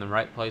money in the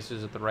right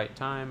places at the right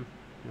time,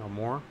 you know,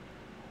 more.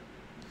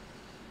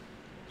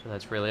 So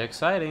that's really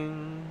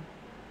exciting.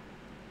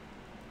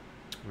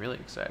 Really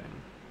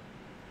exciting.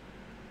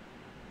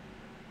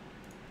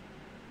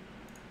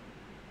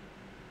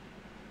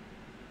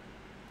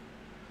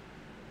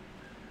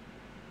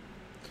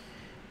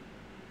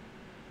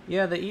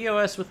 Yeah, the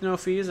EOS with no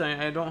fees.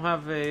 I don't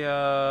have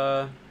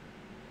a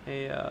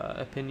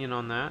opinion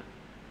on that.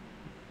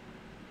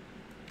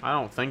 I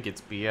don't think it's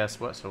BS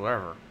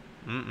whatsoever.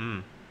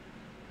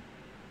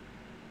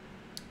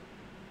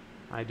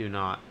 I do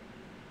not.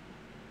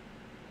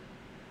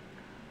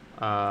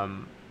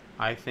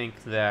 I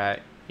think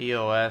that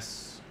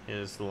EOS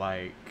is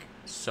like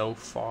so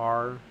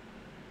far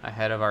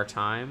ahead of our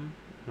time.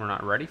 We're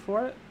not ready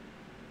for it.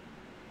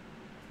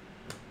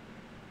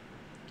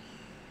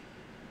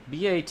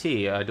 BAT,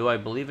 do I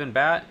believe in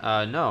BAT?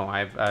 No,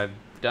 I've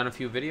done a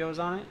few videos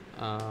on it,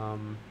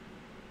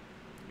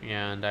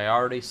 and I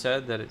already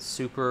said that it's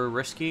super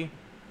risky.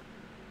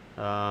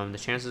 The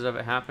chances of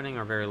it happening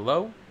are very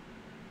low.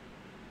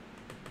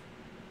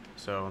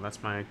 So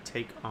that's my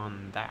take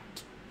on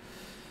that.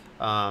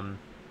 And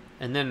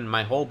then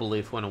my whole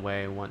belief went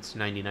away once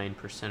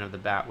 99% of the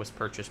BAT was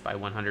purchased by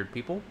 100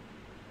 people.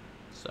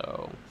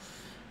 So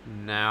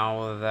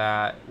now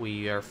that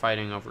we are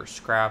fighting over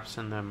scraps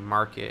and the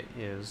market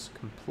is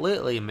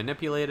completely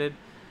manipulated,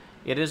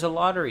 it is a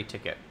lottery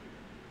ticket.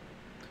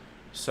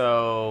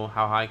 So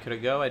how high could it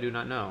go? I do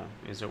not know.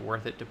 Is it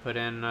worth it to put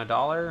in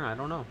 $1? I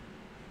don't know.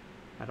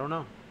 I don't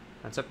know.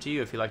 That's up to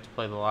you if you like to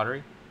play the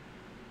lottery.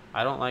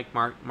 I don't like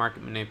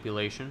market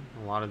manipulation.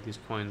 A lot of these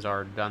coins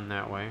are done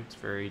that way. It's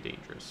very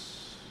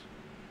dangerous.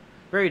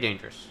 Very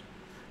dangerous.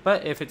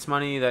 But if it's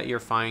money that you're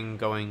fine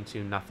going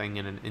to nothing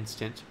in an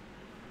instant,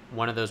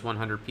 one of those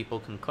 100 people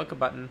can click a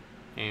button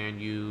and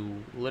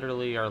you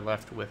literally are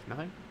left with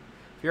nothing.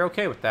 If you're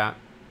okay with that,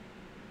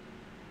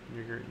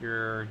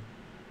 you're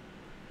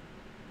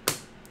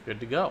good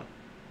to go.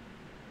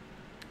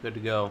 Good to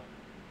go.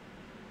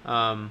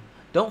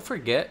 Don't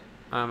forget,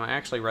 I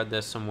actually read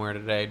this somewhere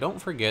today.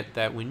 Don't forget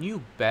that when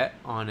you bet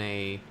on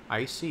a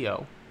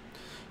ICO,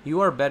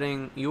 you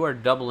are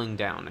doubling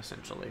down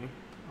essentially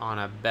on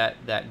a bet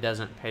that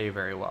doesn't pay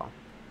very well.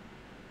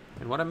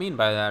 And what I mean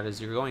by that is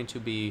you're going to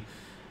be,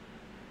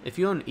 if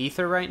you own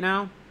Ether right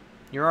now,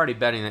 you're already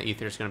betting that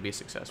Ether is going to be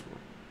successful.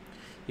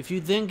 If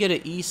you then get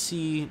an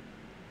EC,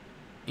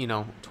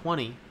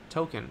 20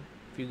 token,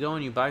 if you go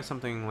and you buy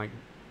something like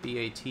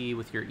BAT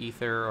with your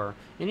Ether or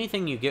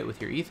anything you get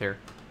with your Ether,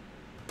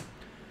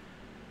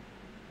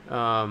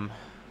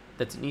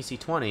 that's an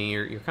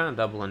EC20, you're kind of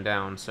doubling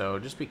down. So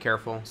just be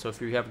careful. So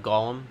if you have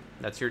Golem,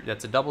 that's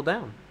a double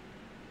down.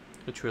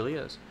 It truly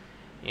is.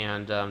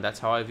 And that's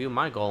how I view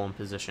my Golem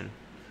position.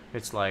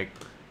 It's like,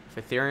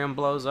 if Ethereum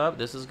blows up,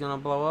 this is gonna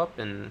blow up,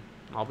 and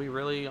I'll be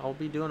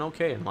doing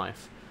okay in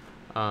life.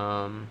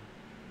 So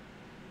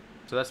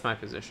that's my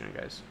position,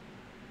 guys.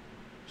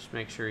 Just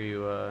make sure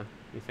you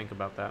think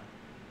about that.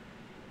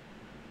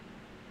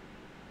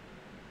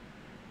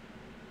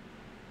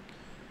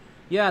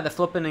 Yeah, the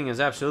flippening is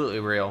absolutely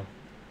real.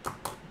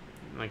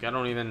 Like, I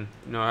don't even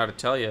know how to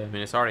tell you. I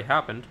mean, it's already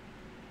happened.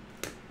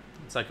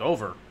 It's like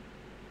over.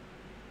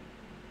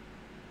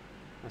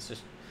 That's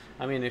just,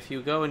 I mean, if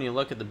you go and you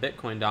look at the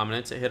Bitcoin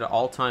dominance, it hit an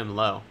all-time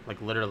low,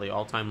 like literally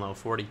all-time low,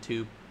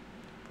 42.2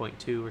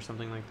 or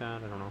something like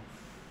that. I don't know.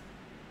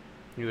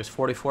 It was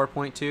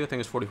 44.2. I think it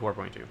was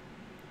 44.2.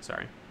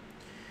 Sorry.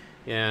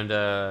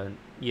 And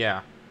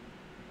yeah,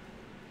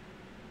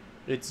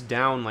 it's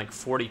down like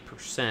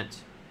 40%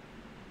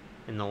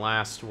 in the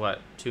last,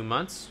 what, 2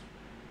 months?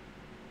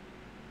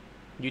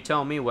 You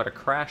tell me what a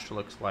crash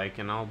looks like,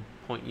 and I'll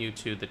point you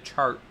to the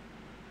chart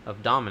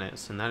of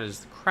dominance, and that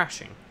is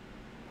crashing.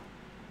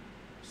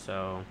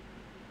 So,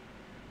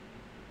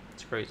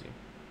 it's crazy.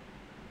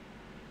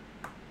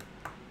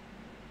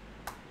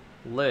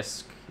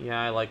 Lisk.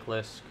 Yeah, I like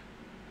Lisk.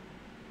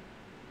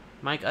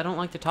 Mike, I don't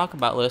like to talk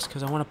about Lisk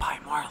because I want to buy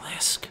more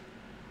Lisk.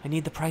 I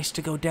need the price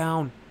to go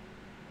down.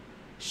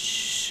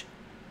 Shh.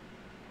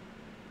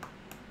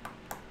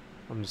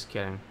 I'm just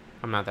kidding.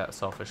 I'm not that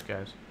selfish,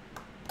 guys.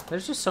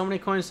 There's just so many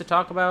coins to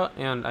talk about,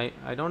 and I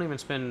don't even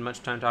spend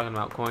much time talking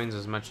about coins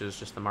as much as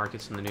just the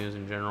markets and the news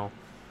in general.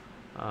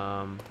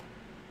 I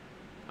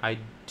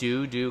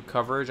do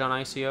coverage on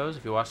ICOs.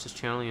 If you watch this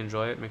channel and you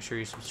enjoy it, make sure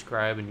you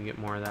subscribe and you get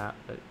more of that.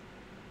 But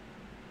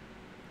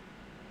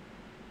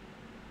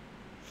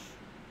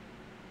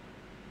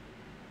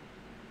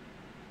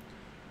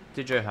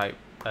Digibyte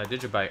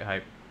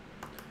hype.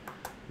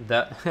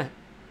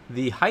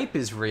 The hype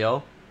is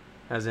real,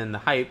 as in the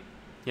hype.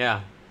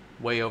 Yeah,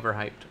 way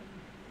overhyped.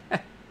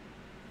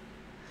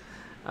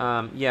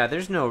 Yeah,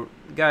 there's no,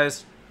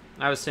 guys,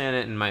 I was saying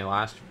it in my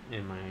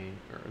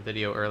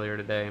video earlier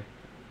today.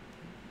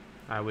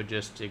 I would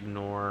just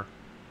ignore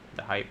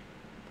the hype.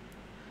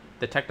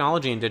 The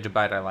technology in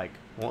Digibyte I like.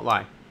 Won't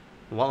lie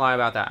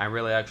about that. I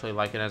really actually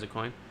like it as a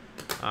coin.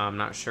 I'm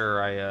not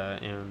sure I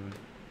am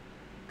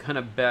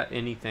gonna bet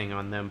anything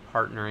on them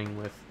partnering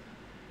with,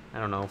 I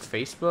don't know,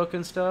 Facebook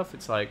and stuff.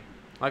 It's like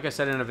I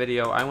said in a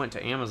video, I went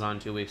to Amazon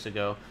 2 weeks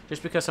ago.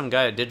 Just because some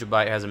guy at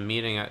Digibyte has a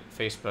meeting at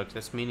Facebook,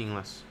 that's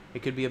meaningless.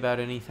 It could be about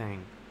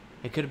anything.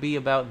 It could be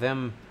about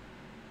them,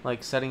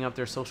 like, setting up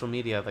their social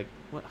media. Like,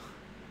 what?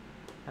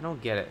 I don't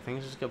get it.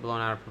 Things just get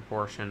blown out of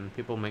proportion.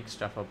 People make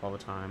stuff up all the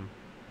time.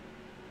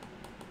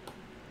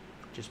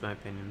 Just my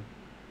opinion.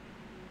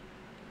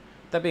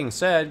 That being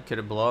said, could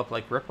it blow up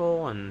like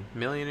Ripple and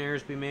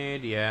millionaires be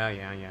made? Yeah.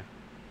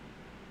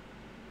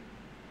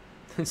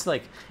 It's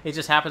like, it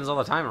just happens all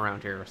the time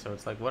around here, so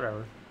it's like,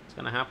 whatever. It's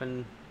gonna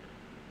happen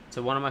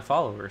to one of my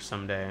followers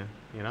someday,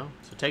 you know?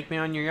 So take me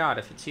on your yacht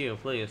if it's you,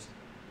 please.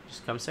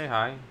 Just come say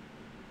hi.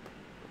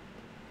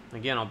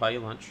 Again, I'll buy you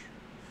lunch.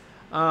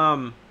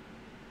 Buy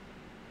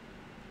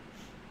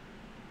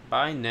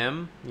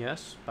NEM.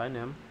 Yes, buy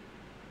NEM.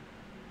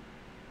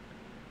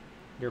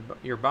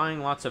 You're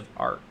buying lots of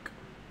ARK.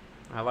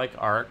 I like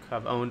ARK.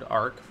 I've owned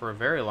ARK for a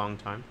very long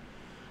time.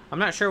 I'm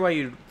not sure why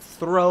you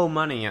throw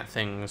money at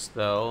things,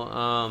 though.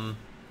 I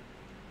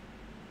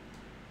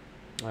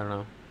don't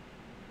know.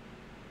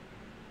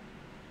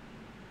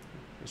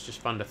 It's just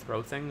fun to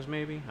throw things,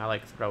 maybe? I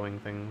like throwing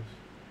things.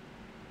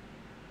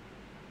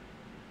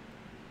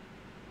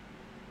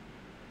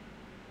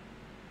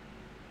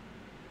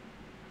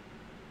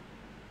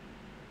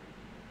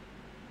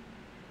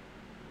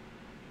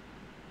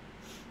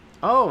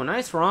 Oh,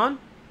 nice, Ron.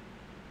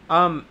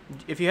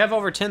 If you have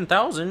over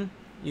 10,000,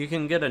 you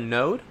can get a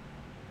node.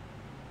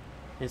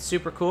 It's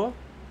super cool.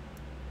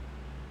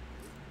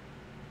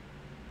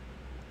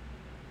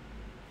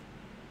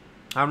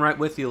 I'm right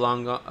with you,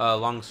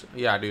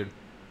 yeah, dude.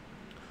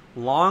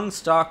 Long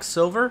stock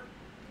silver.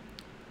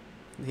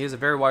 He is a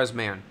very wise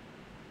man.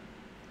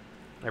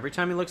 Every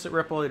time he looks at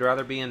Ripple, he'd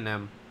rather be in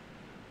NEM.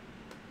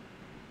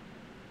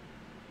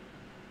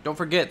 Don't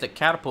forget that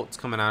Catapult's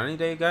coming out any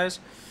day, guys.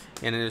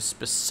 And it is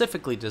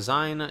specifically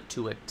designed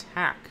to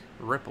attack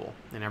Ripple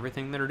and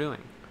everything they're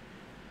doing.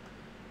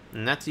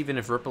 And that's even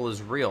if Ripple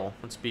is real.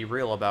 Let's be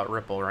real about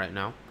Ripple right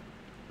now.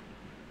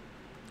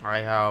 I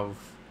have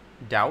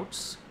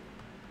doubts.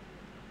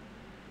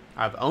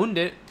 I've owned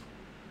it.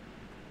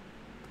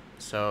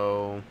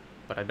 So,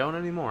 but I don't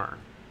anymore.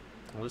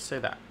 I'll just say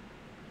that.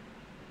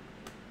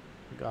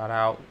 Got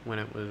out when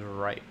it was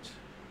right.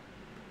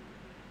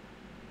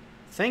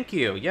 Thank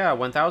you. Yeah,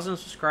 1,000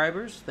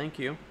 subscribers. Thank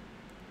you.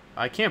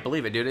 I can't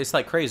believe it, dude. It's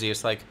like crazy.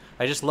 It's like,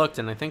 I just looked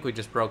and I think we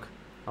just broke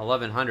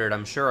 1,100.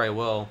 I'm sure I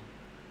will,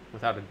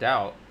 without a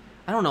doubt.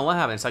 I don't know what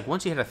happened. It's like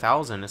once you hit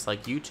 1,000, it's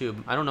like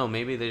YouTube. I don't know.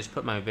 Maybe they just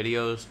put my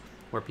videos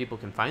where people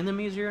can find them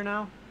easier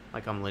now.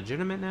 Like I'm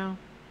legitimate now.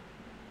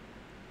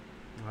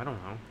 I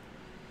don't know.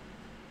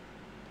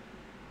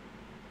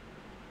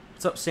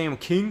 What's up, Sam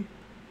King?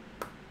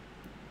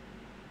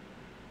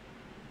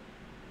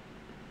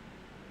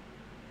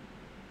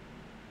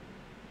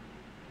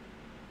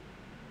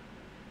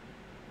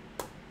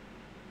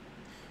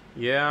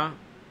 Yeah.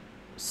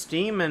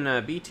 Steam and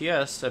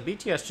BTS.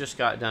 BTS just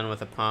got done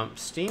with a pump.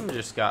 Steam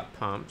just got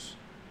pumped.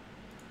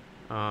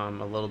 A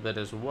little bit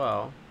as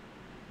well.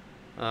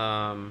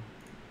 I'm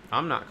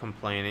not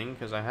complaining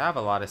because I have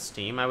a lot of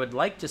Steam. I would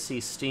like to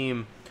see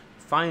Steam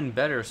find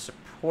better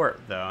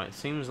support, though. It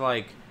seems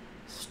like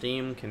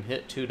Steam can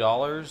hit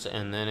 $2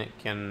 and then it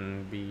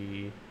can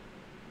be,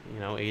 you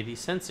know, 80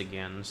 cents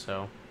again.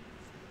 So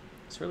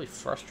it's really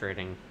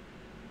frustrating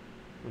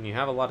when you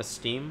have a lot of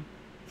steam.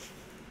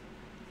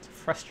 It's a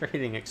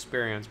frustrating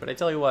experience, but I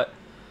tell you what,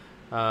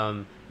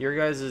 I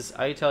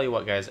tell you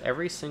what, guys,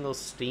 every single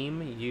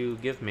steam you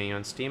give me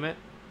on Steemit,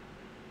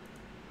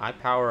 I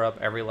power up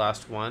every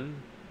last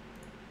one.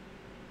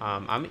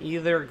 I'm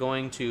either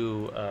going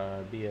to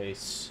be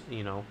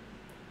you know,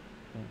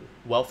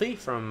 wealthy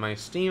from my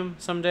Steam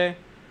someday,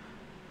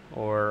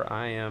 or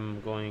I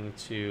am going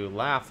to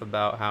laugh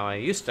about how I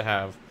used to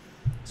have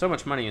so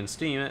much money in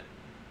Steemit,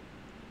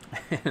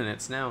 and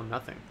it's now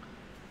nothing.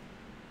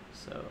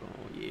 So,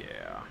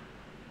 yeah.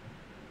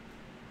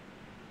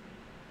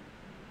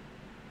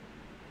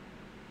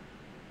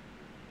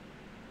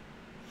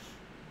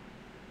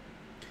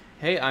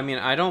 Hey, I mean,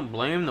 I don't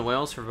blame the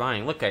whales for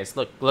buying. Look, guys,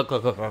 look.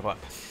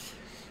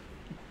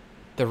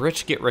 The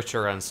rich get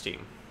richer on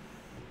Steam.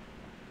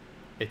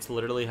 It's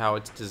literally how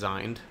it's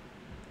designed.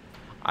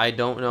 I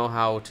don't know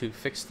how to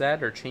fix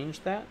that or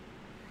change that.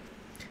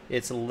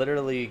 It's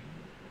literally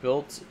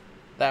built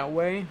that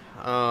way.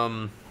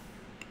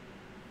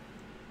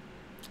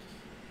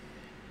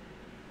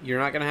 You're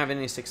not going to have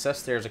any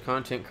success there as a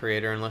content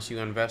creator unless you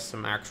invest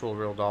some actual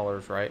real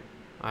dollars, right?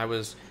 I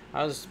was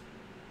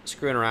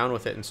screwing around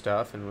with it and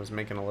stuff and was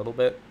making a little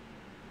bit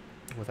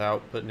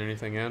without putting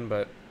anything in,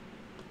 but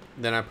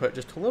then I put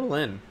just a little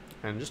in,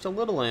 and just a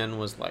little in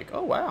was like,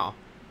 oh wow,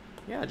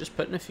 yeah, just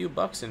putting a few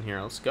bucks in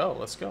here, let's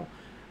go.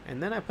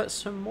 And then I put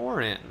some more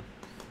in,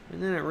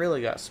 and then it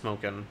really got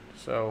smoking.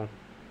 So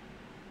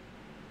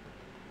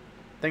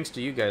thanks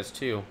to you guys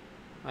too.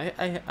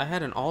 I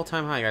had an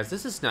all-time high, guys.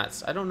 This is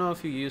nuts. I don't know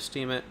if you use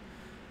Steemit,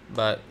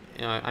 but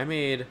you know, I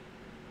made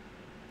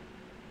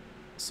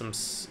some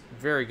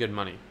very good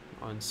money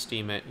on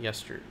Steemit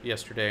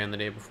yesterday and the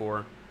day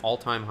before.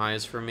 All-time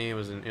highs for me. It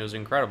was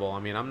incredible. I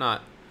mean, I'm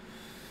not.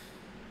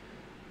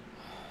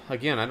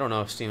 Again, I don't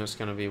know if Steemit's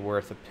going to be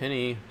worth a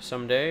penny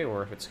someday,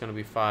 or if it's going to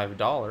be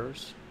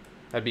 $5.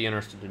 I'd be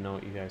interested to know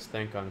what you guys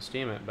think on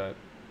Steemit, but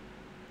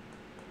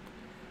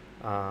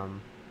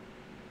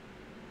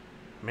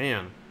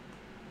man,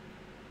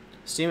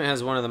 Steemit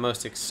has one of the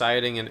most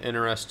exciting and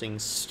interesting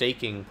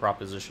staking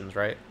propositions,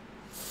 right?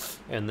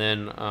 And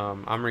then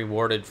I'm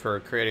rewarded for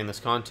creating this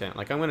content.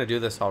 Like, I'm going to do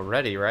this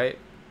already, right?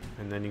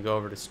 And then you go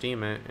over to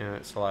Steemit, and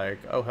it's like,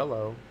 oh,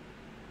 hello.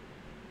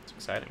 It's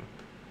exciting.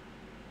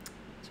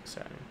 It's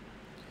exciting.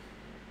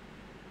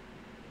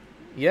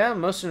 Yeah,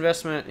 most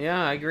investment.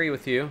 Yeah, I agree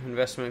with you.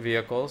 Investment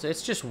vehicles.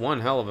 It's just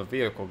one hell of a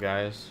vehicle,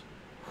 guys.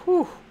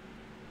 Whew.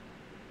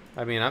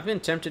 I mean, I've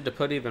been tempted to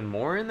put even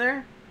more in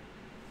there.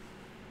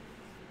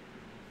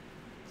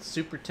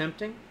 Super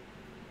tempting.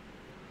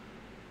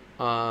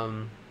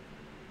 I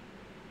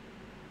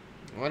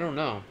don't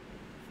know.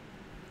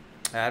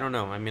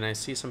 I mean, I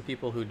see some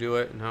people who do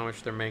it and how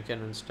much they're making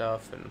and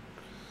stuff, and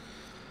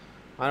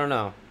I don't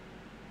know.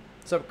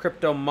 What's up,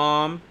 Crypto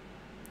Mom?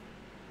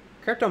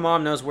 Crypto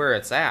Mom knows where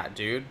it's at,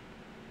 dude.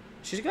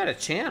 She's got a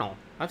channel.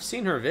 I've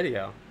seen her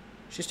video.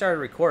 She started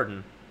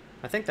recording.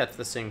 I think that's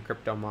the same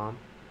Crypto Mom.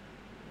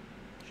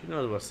 She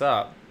knows what's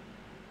up.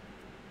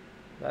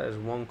 That is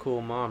one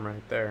cool mom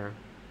right there.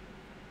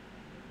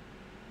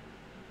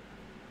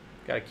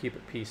 Gotta keep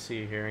it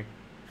PC here.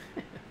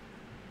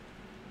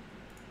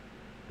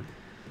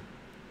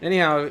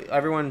 Anyhow,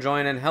 everyone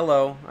join in.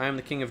 Hello, I am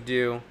the King of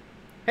Dew.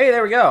 Hey,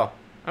 there we go.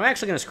 I'm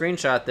actually going to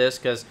screenshot this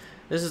because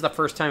this is the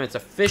first time it's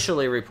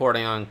officially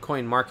reporting on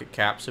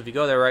CoinMarketCap. So if you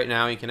go there right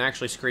now, you can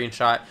actually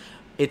screenshot.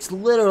 It's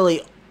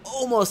literally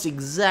almost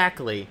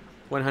exactly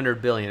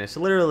 100 billion. It's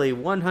literally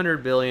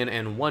 100 billion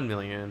and 1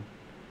 million.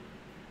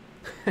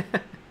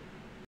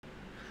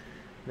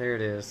 There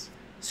it is.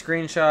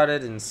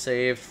 Screenshotted and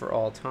saved for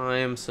all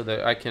time so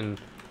that I can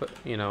put,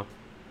 you know,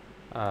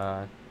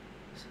 I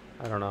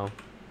don't know.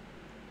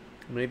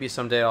 Maybe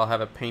someday I'll have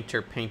a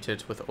painter paint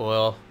it with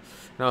oil,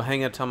 and I'll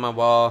hang it on my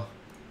wall,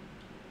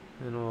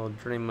 and we'll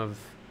dream of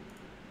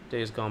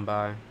days gone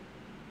by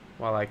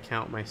while I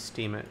count my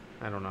Steemit.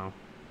 I don't know.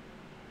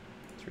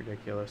 It's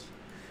ridiculous.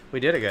 We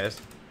did it,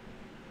 guys.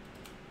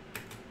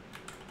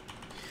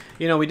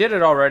 You know, we did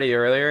it already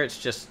earlier. It's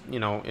just, you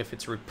know, if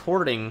it's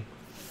reporting,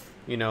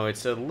 you know,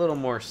 it's a little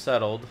more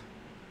settled.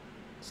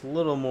 It's a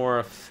little more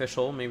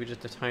official, maybe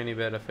just a tiny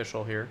bit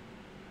official here.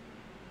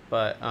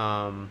 But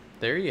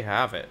there you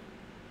have it.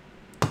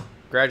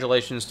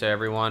 Congratulations to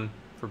everyone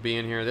for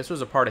being here. This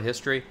was a part of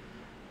history.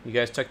 You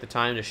guys took the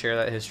time to share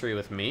that history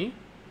with me.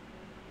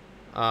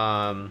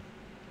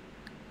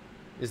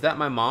 Is that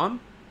my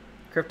mom?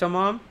 Crypto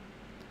Mom?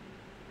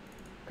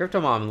 Crypto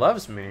Mom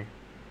loves me.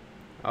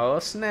 Oh,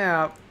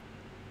 snap.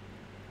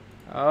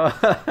 Oh,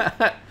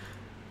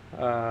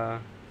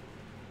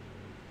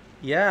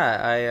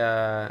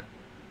 yeah,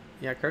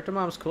 yeah, Crypto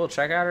Mom's cool.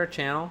 Check out her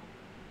channel.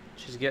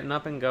 She's getting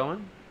up and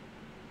going.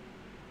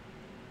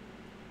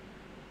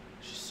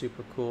 She's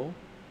super cool.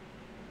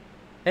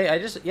 Hey,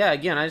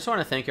 again, I just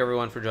want to thank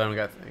everyone for joining.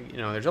 You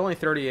know, there's only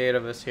 38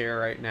 of us here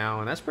right now,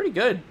 and that's pretty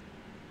good,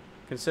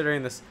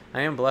 considering this.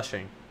 I am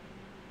blushing.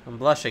 I'm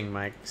blushing,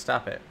 Mike.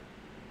 Stop it.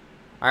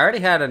 I already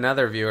had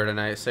another viewer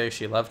tonight say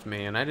she loved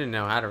me, and I didn't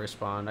know how to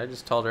respond. I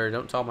just told her,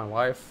 don't tell my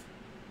wife,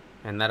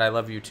 and that I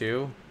love you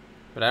too.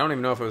 But I don't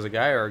even know if it was a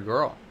guy or a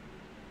girl.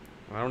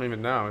 I don't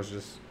even know. It's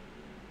just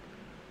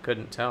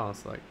couldn't tell.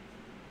 It's like,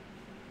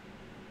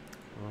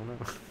 I don't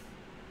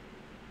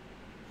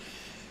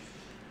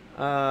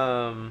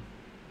know.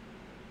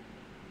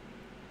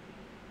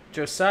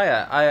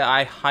 Josiah,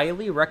 I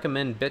highly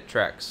recommend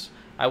Bittrex.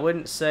 I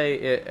wouldn't say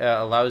it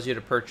allows you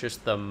to purchase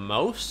the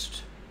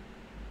most,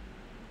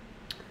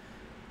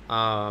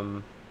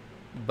 but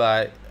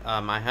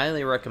I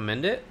highly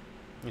recommend it.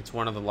 It's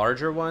one of the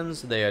larger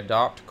ones. They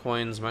adopt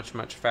coins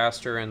much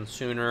faster and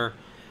sooner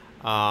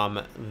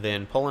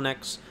than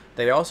Poloniex.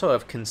 They also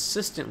have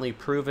consistently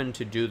proven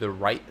to do the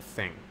right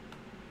thing.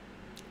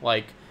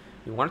 Like,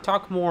 you want to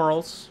talk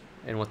morals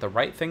and what the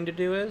right thing to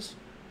do is,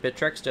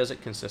 Bittrex does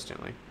it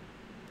consistently.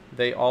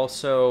 They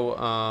also,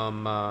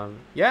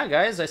 yeah,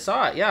 guys, I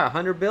saw it. Yeah,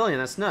 100 billion.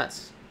 That's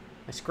nuts.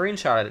 I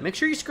screenshotted it. Make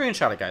sure you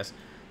screenshot it, guys.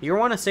 You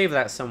want to save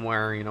that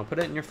somewhere. You know, put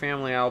it in your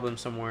family album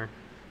somewhere.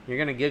 You're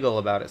gonna giggle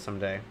about it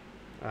someday.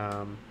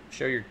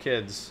 Show your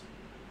kids.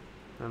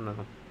 I don't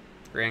know,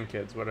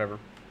 grandkids, whatever.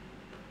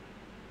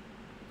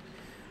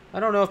 I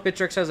don't know if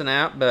Bittrex has an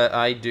app, but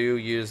I do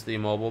use the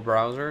mobile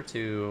browser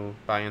to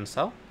buy and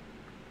sell.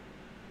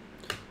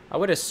 I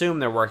would assume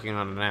they're working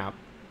on an app.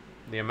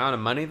 The amount of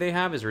money they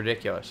have is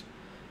ridiculous.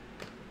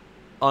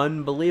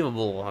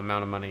 Unbelievable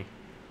amount of money.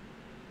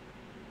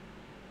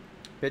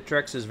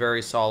 Bittrex is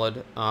very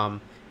solid.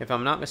 If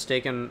I'm not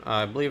mistaken,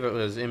 I believe it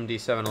was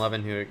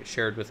MD711 who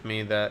shared with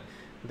me that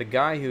the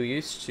guy who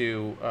used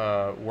to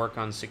work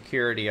on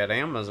security at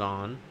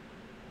Amazon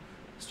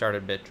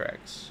started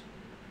Bittrex.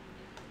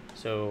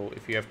 So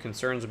if you have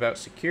concerns about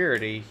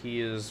security, he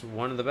is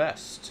one of the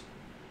best.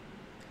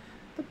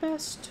 The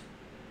best.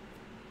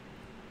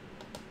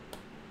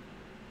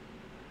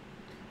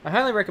 I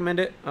highly recommend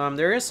it.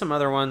 There is some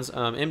other ones.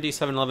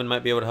 MD711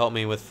 might be able to help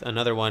me with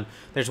another one.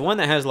 There's one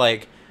that has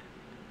like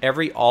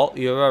every alt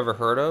you've ever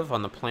heard of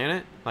on the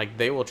planet. Like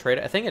they will trade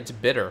it. I think it's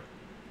Bitter.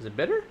 Is it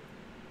Bitter?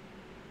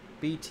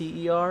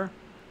 BTER?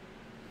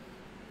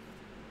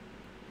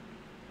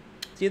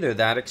 It's either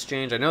that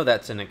exchange. I know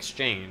that's an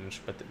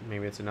exchange, but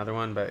maybe it's another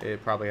one. But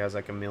it probably has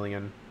like a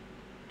million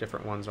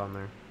different ones on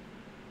there.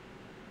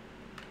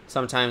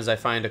 Sometimes I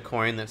find a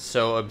coin that's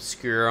so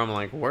obscure, I'm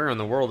like, where in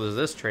the world is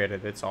this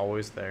traded? It's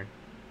always there.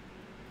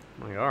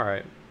 I'm like,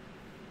 alright.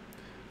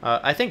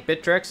 I think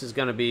Bittrex is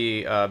going to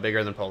be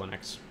bigger than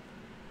Poloniex.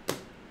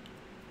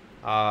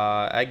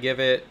 I give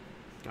it,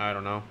 I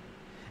don't know.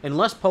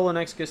 Unless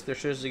Poloniex gets their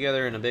shoes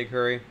together in a big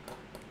hurry.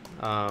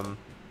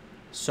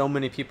 So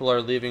many people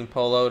are leaving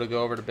Polo to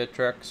go over to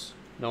Bittrex.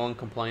 No one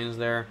complains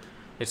there.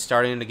 It's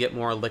starting to get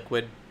more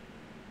liquid.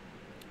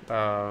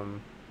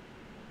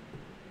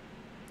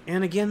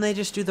 And again, they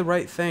just do the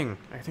right thing.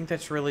 I think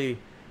that's really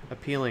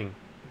appealing.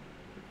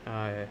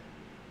 If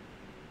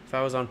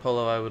I was on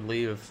Polo, I would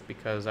leave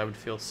because I would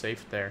feel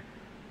safe there.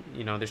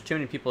 You know, there's too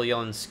many people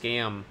yelling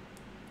scam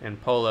and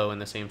Polo in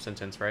the same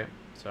sentence, right?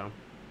 So.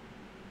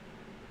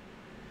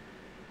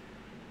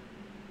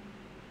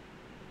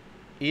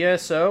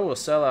 ESO will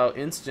sell out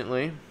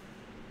instantly.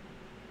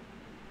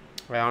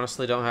 I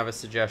honestly don't have a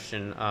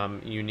suggestion.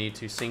 You need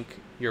to sync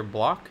your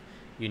block.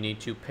 You need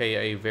to pay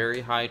a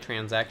very high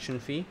transaction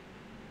fee.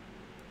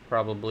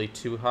 Probably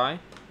too high.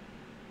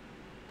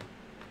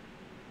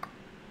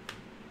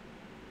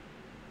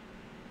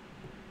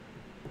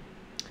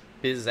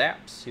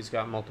 DAPPS, he's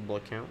got multiple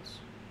accounts.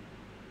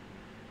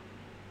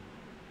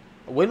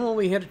 When will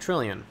we hit 1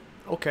 trillion?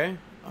 Okay.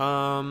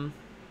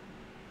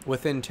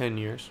 Within 10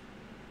 years.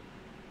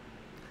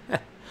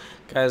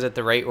 Guys, at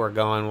the rate we're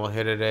going, we'll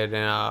hit it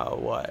in,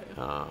 what?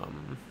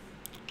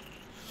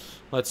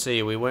 Let's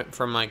see, we went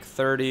from like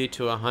 30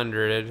 to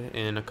 100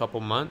 in a couple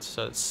months,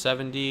 so it's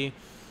 70,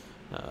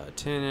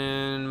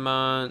 10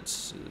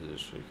 months,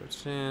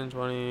 10,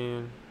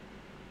 20,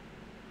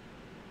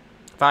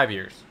 5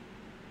 years.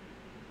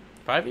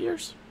 5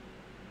 years?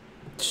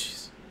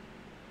 Jeez.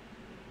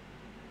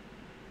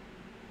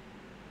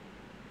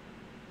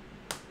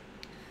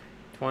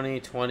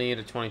 $2020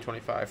 to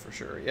 2025 for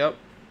sure. Yep.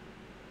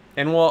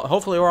 And we'll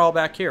hopefully we're all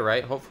back here,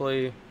 right?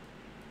 Hopefully,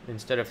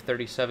 instead of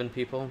 37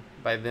 people,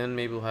 by then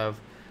maybe we'll have,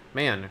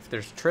 man, if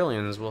there's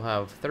trillions, we'll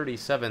have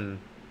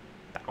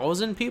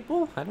 37,000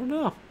 people? I don't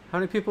know. How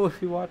many people will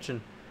be watching?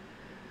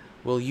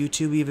 Will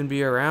YouTube even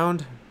be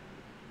around?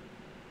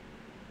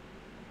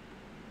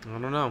 I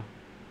don't know.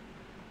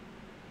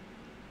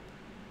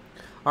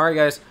 Alright,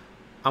 guys.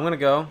 I'm going to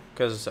go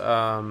because,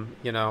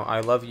 you know, I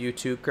love you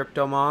too,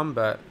 Crypto Mom,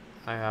 but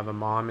I have a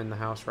mom in the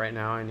house right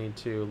now I need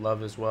to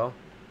love as well.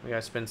 We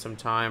gotta spend some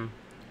time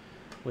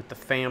with the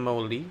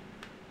family.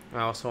 I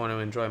also want to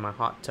enjoy my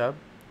hot tub.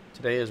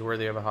 Today is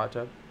worthy of a hot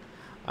tub.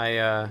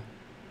 I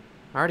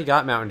already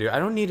got Mountain Dew. I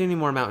don't need any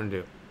more Mountain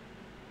Dew.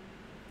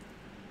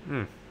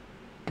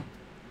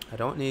 I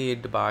don't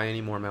need to buy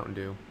any more Mountain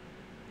Dew.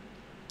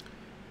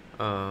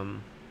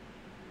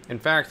 In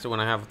fact, when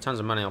I have tons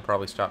of money, I'll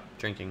probably stop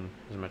drinking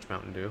as much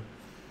Mountain Dew.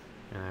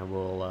 And I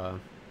will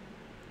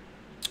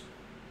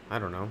I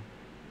don't know.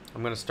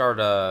 I'm going to start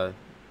a...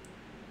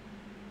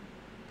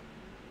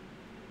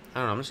 I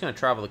don't know. I'm just going to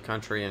travel the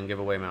country and give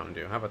away Mountain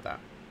Dew. How about that?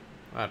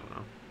 I don't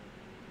know.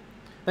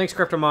 Thanks,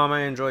 Crypto Mom.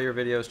 I enjoy your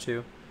videos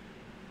too.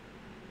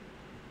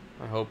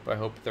 I hope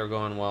they're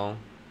going well.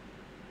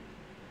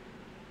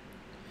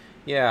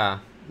 Yeah.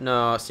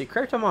 No, see,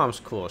 Crypto Mom's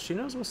cool. She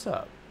knows what's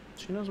up.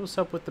 She knows what's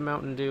up with the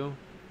Mountain Dew.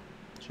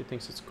 She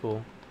thinks it's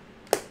cool.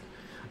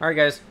 Alright,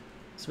 guys.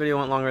 This video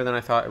went longer than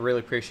I thought. I really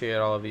appreciate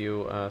all of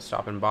you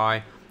stopping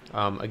by.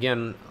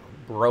 Again,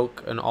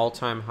 broke an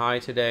all-time high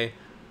today.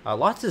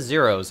 Lots of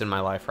zeros in my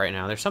life right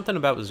now. There's something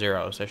about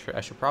zeros.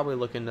 I should probably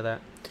look into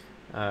that.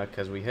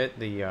 Because we hit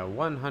the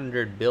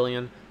 100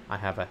 billion. I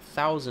have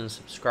 1,000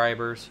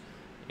 subscribers.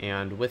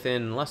 And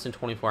within less than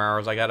 24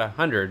 hours, I got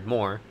 100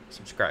 more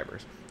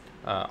subscribers.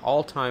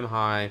 All-time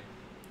high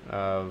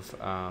of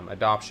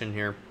adoption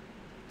here.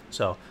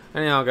 So,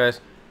 anyhow, guys,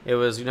 it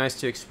was nice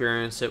to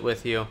experience it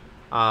with you.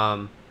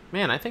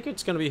 Man, I think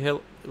it's going to be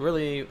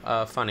really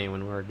funny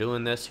when we're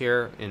doing this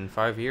here in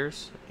 5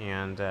 years.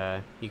 And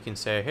you can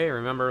say, hey,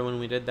 remember when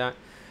we did that?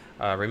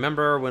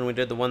 Remember when we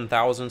did the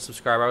 1,000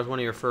 subscriber? I was one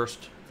of your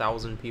first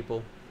 1,000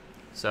 people.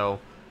 So,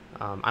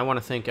 I want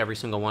to thank every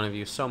single one of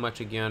you so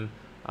much again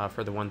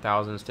for the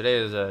 1,000s. Today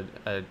is a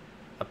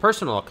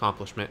personal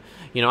accomplishment.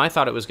 You know, I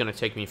thought it was going to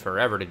take me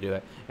forever to do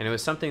it, and it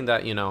was something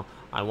that, you know,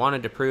 I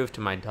wanted to prove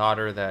to my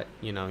daughter that,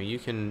 you know, you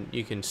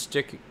can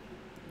stick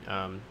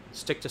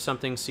to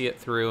something, see it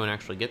through, and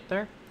actually get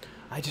there.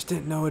 I just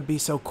didn't know it'd be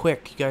so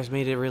quick. You guys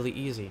made it really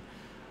easy,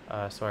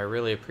 so I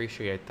really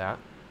appreciate that.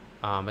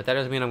 But that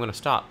doesn't mean I'm going to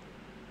stop.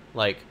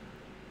 Like,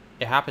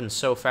 it happens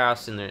so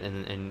fast,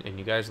 and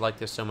you guys like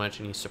this so much,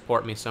 and you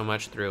support me so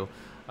much through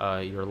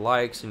your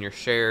likes and your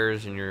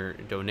shares and your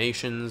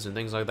donations and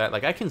things like that.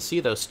 Like, I can see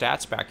those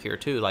stats back here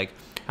too, like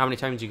how many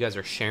times you guys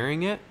are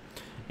sharing it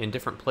in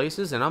different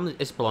places, and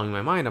it's blowing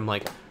my mind. I'm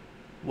like,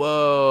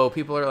 whoa,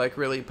 people are like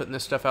really putting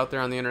this stuff out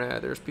there on the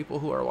internet. There's people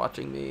who are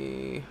watching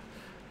me.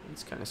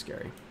 It's kind of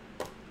scary.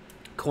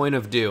 Coin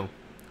of Dew,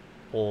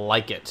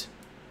 like it.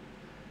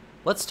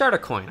 Let's start a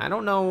coin. I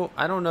don't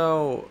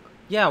know.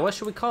 Yeah, what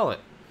should we call it?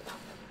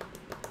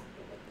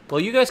 Well,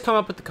 you guys come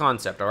up with the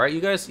concept, all right?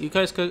 You guys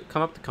could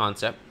come up with the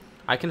concept.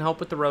 I can help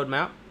with the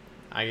roadmap.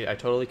 I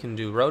totally can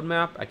do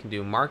roadmap. I can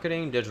do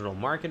marketing, digital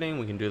marketing.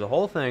 We can do the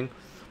whole thing.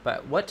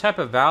 But what type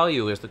of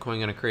value is the coin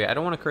going to create? I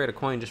don't want to create a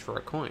coin just for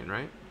a coin,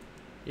 right?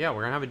 Yeah,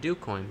 we're going to have a Dew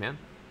coin, man.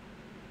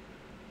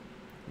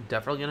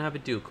 Definitely going to have a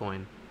Dew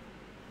coin.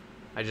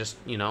 I just,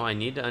 you know, I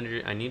need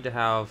to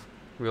have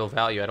real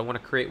value. I don't want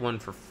to create one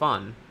for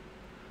fun.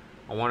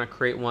 I want to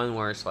create one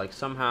where it's like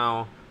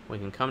somehow we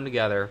can come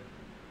together.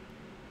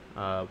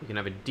 We can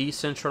have a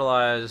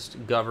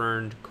decentralized,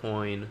 governed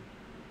coin.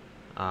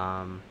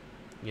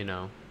 You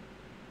know,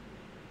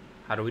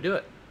 how do we do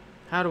it?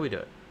 How do we do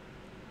it?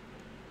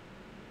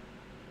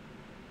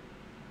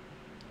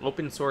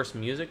 Open source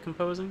music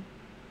composing?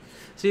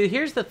 See,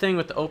 here's the thing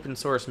with the open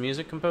source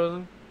music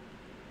composing.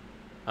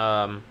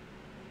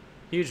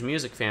 Huge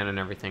music fan and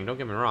everything, don't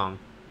get me wrong.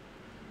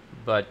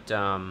 But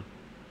I'm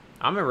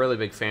a really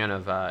big fan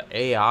of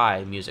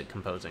AI music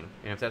composing.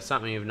 And if that's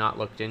something you've not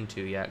looked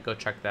into yet, go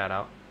check that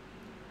out.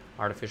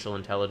 Artificial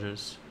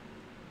intelligence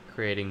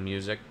creating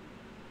music.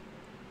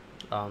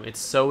 It's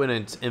so in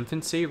its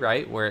infancy,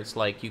 right? Where it's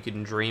like you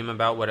can dream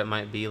about what it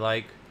might be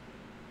like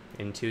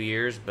in 2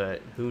 years,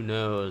 but who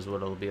knows what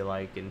it'll be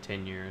like in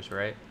 10 years,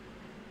 right?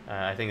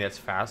 I think that's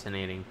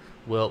fascinating.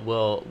 Will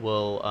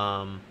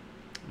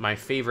my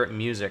favorite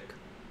music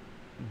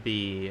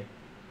be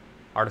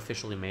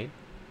artificially made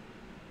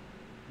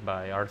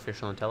by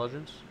artificial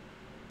intelligence?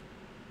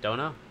 Don't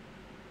know.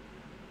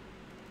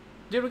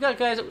 Dude, we got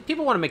guys.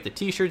 People want to make the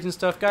T-shirts and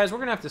stuff, guys. We're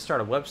gonna have to start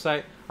a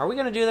website. Are we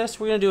gonna do this?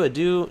 We're gonna do a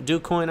Do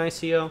Coin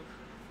ICO.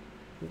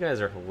 You guys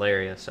are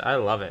hilarious. I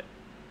love it.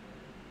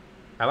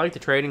 I like the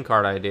trading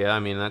card idea. I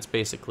mean, that's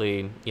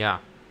basically, yeah.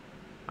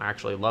 I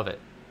actually love it.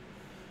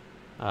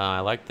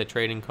 I like the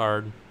trading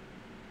card.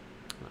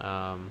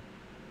 Ron,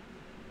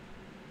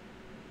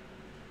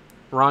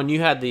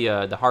 you had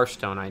the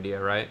Hearthstone idea,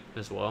 right?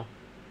 As well.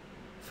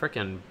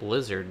 Frickin'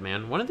 Blizzard,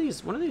 man. One of these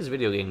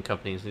video game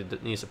companies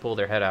needs to pull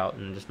their head out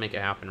and just make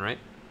it happen, right?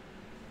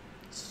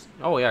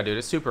 Oh yeah, dude,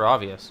 it's super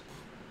obvious.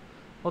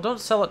 Well, don't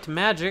sell it to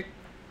Magic.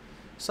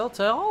 Sell it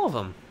to all of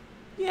them.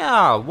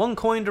 Yeah, one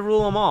coin to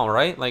rule them all,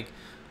 right? Like,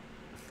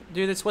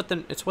 dude, it's what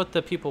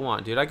the people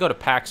want, dude. I go to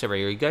PAX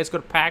every year. You guys go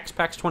to PAX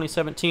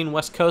 2017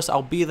 West Coast.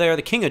 I'll be there.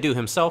 The King of Dew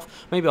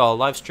himself. Maybe I'll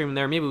live stream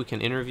there. Maybe we can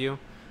interview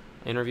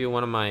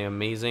one of my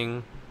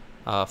amazing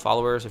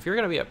followers. If you're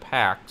gonna be at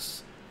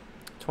PAX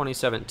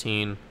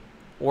 2017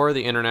 or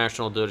the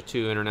International Dota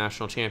 2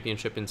 International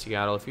Championship in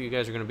Seattle, if you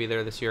guys are going to be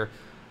there this year,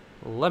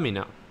 let me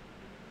know.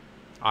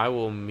 I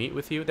will meet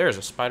with you. There's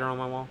a spider on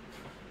my wall.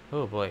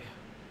 Oh boy.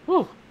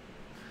 Whew.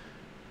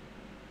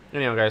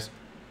 Anyhow, guys,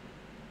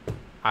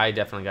 I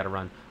definitely got to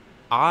run.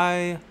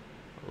 I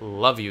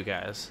love you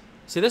guys.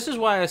 See, this is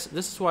why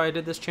I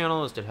did this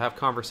channel, is to have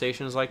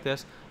conversations like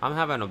this. I'm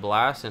having a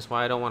blast, and that's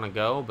why I don't want to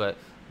go, but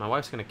my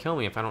wife's going to kill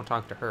me if I don't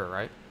talk to her,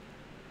 right?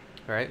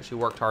 All right, she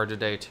worked hard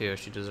today too.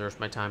 She deserves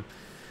my time.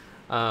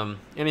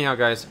 Anyhow,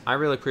 guys, I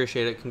really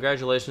appreciate it.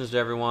 Congratulations to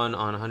everyone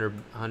on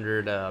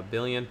 100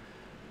 billion.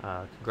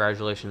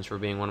 Congratulations for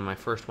being one of my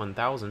first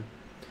 1,000.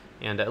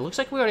 And it looks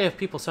like we already have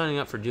people signing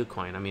up for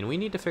Dogecoin. I mean, we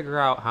need to figure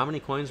out how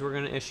many coins we're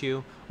going to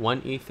issue.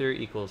 1 Ether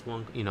equals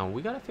 1. You know,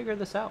 we got to figure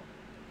this out.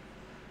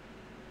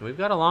 We've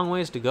got a long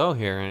ways to go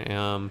here.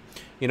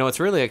 You know,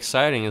 what's really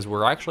exciting is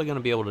we're actually going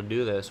to be able to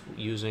do this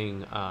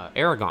using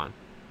Aragon,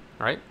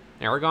 right?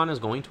 Aragon is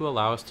going to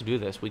allow us to do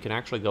this. We can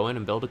actually go in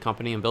and build a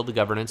company and build the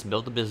governance and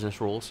build the business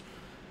rules.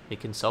 It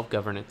can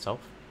self-govern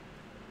itself.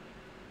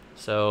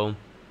 So,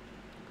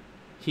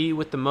 he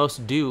with the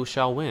most do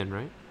shall win,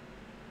 right?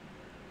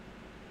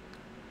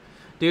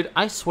 Dude,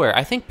 I swear,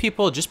 I think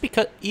people, just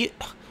because...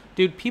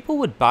 Dude, people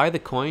would buy the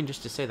coin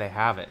just to say they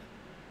have it.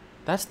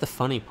 That's the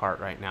funny part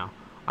right now.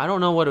 I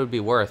don't know what it would be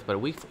worth,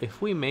 but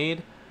if we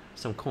made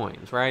some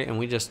coins, right, and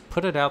we just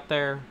put it out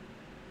there,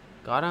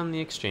 got on the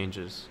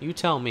exchanges, you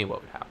tell me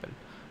what would happen.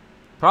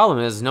 Problem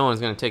is, no one's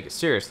going to take it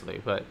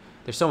seriously, but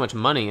there's so much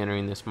money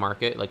entering this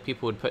market, like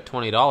people would put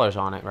 $20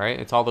 on it, right?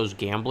 It's all those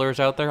gamblers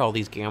out there, all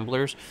these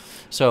gamblers.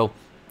 So,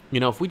 you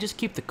know, if we just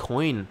keep the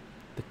coin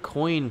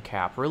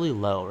cap really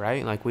low,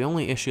 right? Like we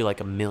only issue like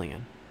 1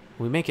 million.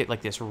 We make it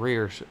like this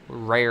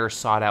rare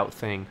sought out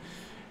thing,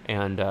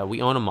 and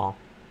we own them all.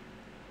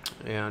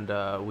 And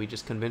we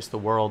just convince the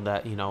world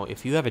that, you know,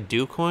 if you have a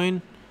Do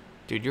coin,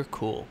 dude, you're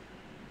cool.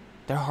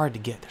 They're hard to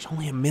get. There's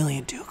only 1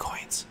 million Do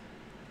coins.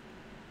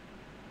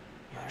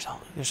 Yeah,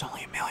 there's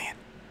only 1 million.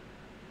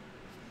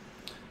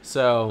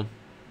 So,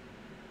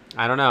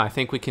 I don't know. I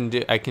think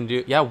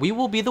yeah, we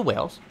will be the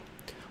whales.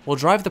 We'll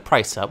drive the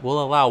price up.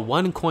 We'll allow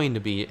 1 coin to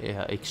be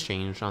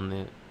exchanged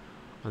on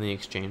the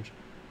exchange.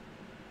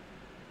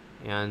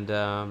 And,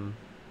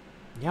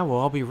 yeah, we'll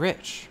all be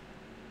rich.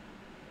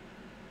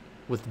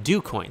 With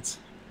Do coins.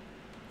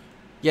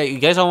 Yeah, you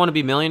guys all want to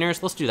be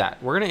millionaires? Let's do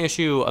that. We're going to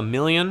issue 1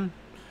 million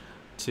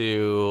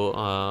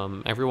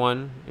to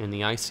everyone in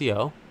the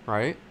ICO,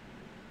 right?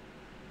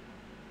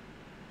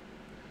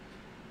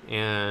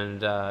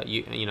 And,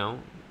 you know,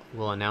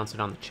 we'll announce it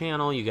on the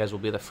channel. You guys will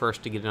be the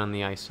first to get it on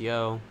the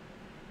ICO.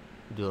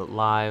 Do it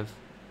live.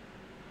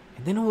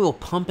 And then we will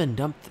pump and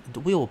dump.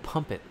 We will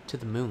pump it to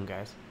the moon,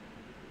 guys.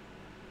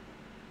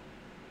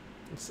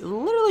 It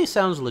literally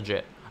sounds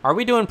legit. Are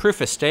we doing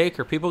proof of stake?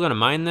 Are people going to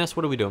mine this?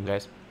 What are we doing,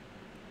 guys?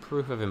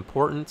 Proof of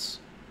importance.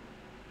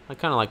 I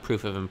kind of like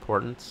proof of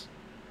importance.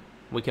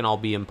 We can all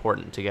be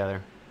important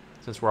together,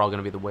 since we're all going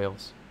to be the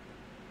whales.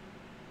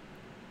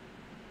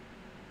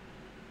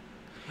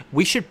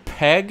 We should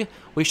peg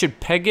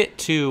it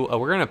to.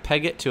 We're going to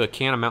peg it to a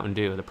can of Mountain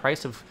Dew. The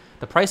price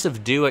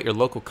of Dew at your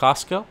local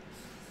Costco,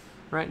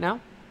 right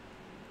now.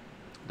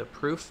 The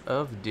proof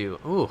of Dew.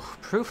 Ooh,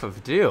 proof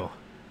of Dew.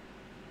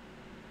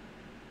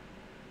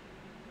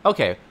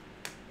 Okay,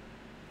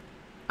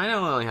 I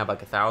know I only have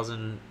like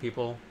 1,000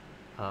 people,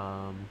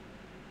 but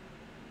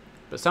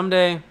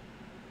someday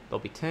there'll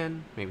be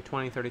 10, maybe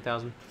 20,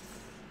 30,000.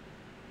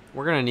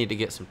 We're going to need to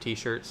get some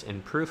t-shirts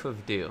and proof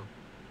of Dew.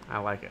 I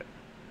like it.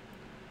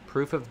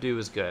 Proof of Dew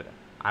is good.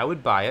 I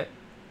would buy it.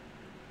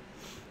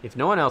 If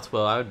no one else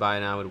will, I would buy it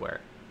and I would wear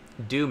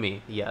it. Do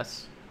me,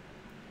 yes.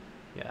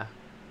 Yeah.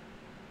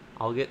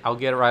 I'll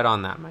get right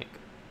on that, Mike.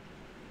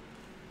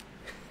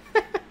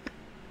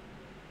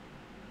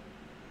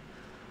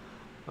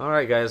 All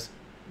right, guys.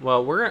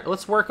 Well,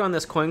 let's work on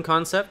this coin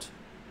concept.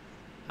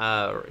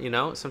 You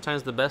know,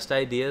 sometimes the best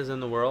ideas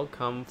in the world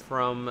come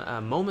from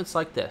moments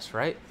like this,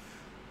 right?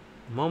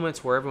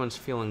 Moments where everyone's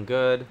feeling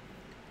good,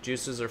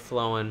 juices are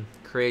flowing,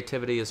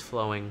 creativity is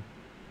flowing.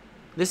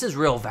 This is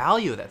real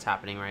value that's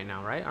happening right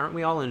now, right? Aren't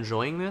we all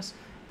enjoying this?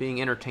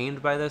 Being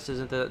entertained by this?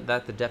 Isn't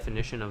that the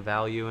definition of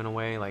value in a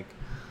way? Like,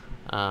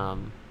 that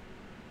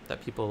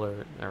people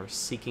are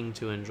seeking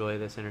to enjoy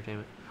this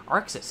entertainment.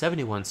 ARK's at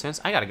 71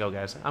 cents. I gotta go,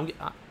 guys. I'm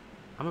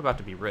about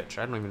to be rich.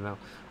 I don't even know.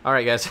 All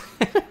right, guys.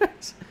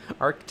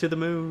 ARK to the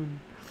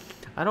moon.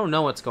 I don't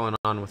know what's going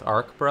on with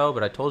ARK, bro,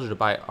 but I told you to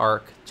buy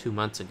ARK 2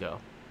 months ago.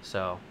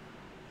 So,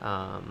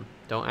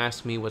 don't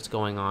ask me what's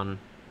going on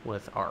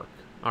with ARK.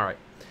 All right.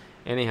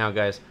 Anyhow,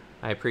 guys,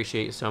 I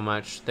appreciate you so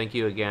much. Thank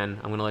you again.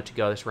 I'm going to let you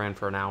go. This ran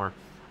for an hour.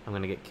 I'm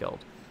going to get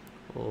killed.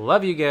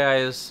 Love you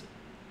guys.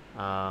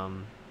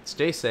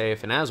 Stay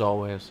safe. And as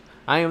always,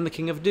 I am the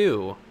King of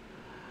Dew.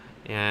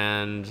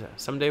 And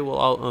someday we'll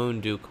all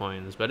own Dew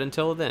coins. But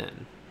until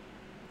then,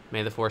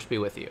 may the force be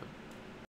with you.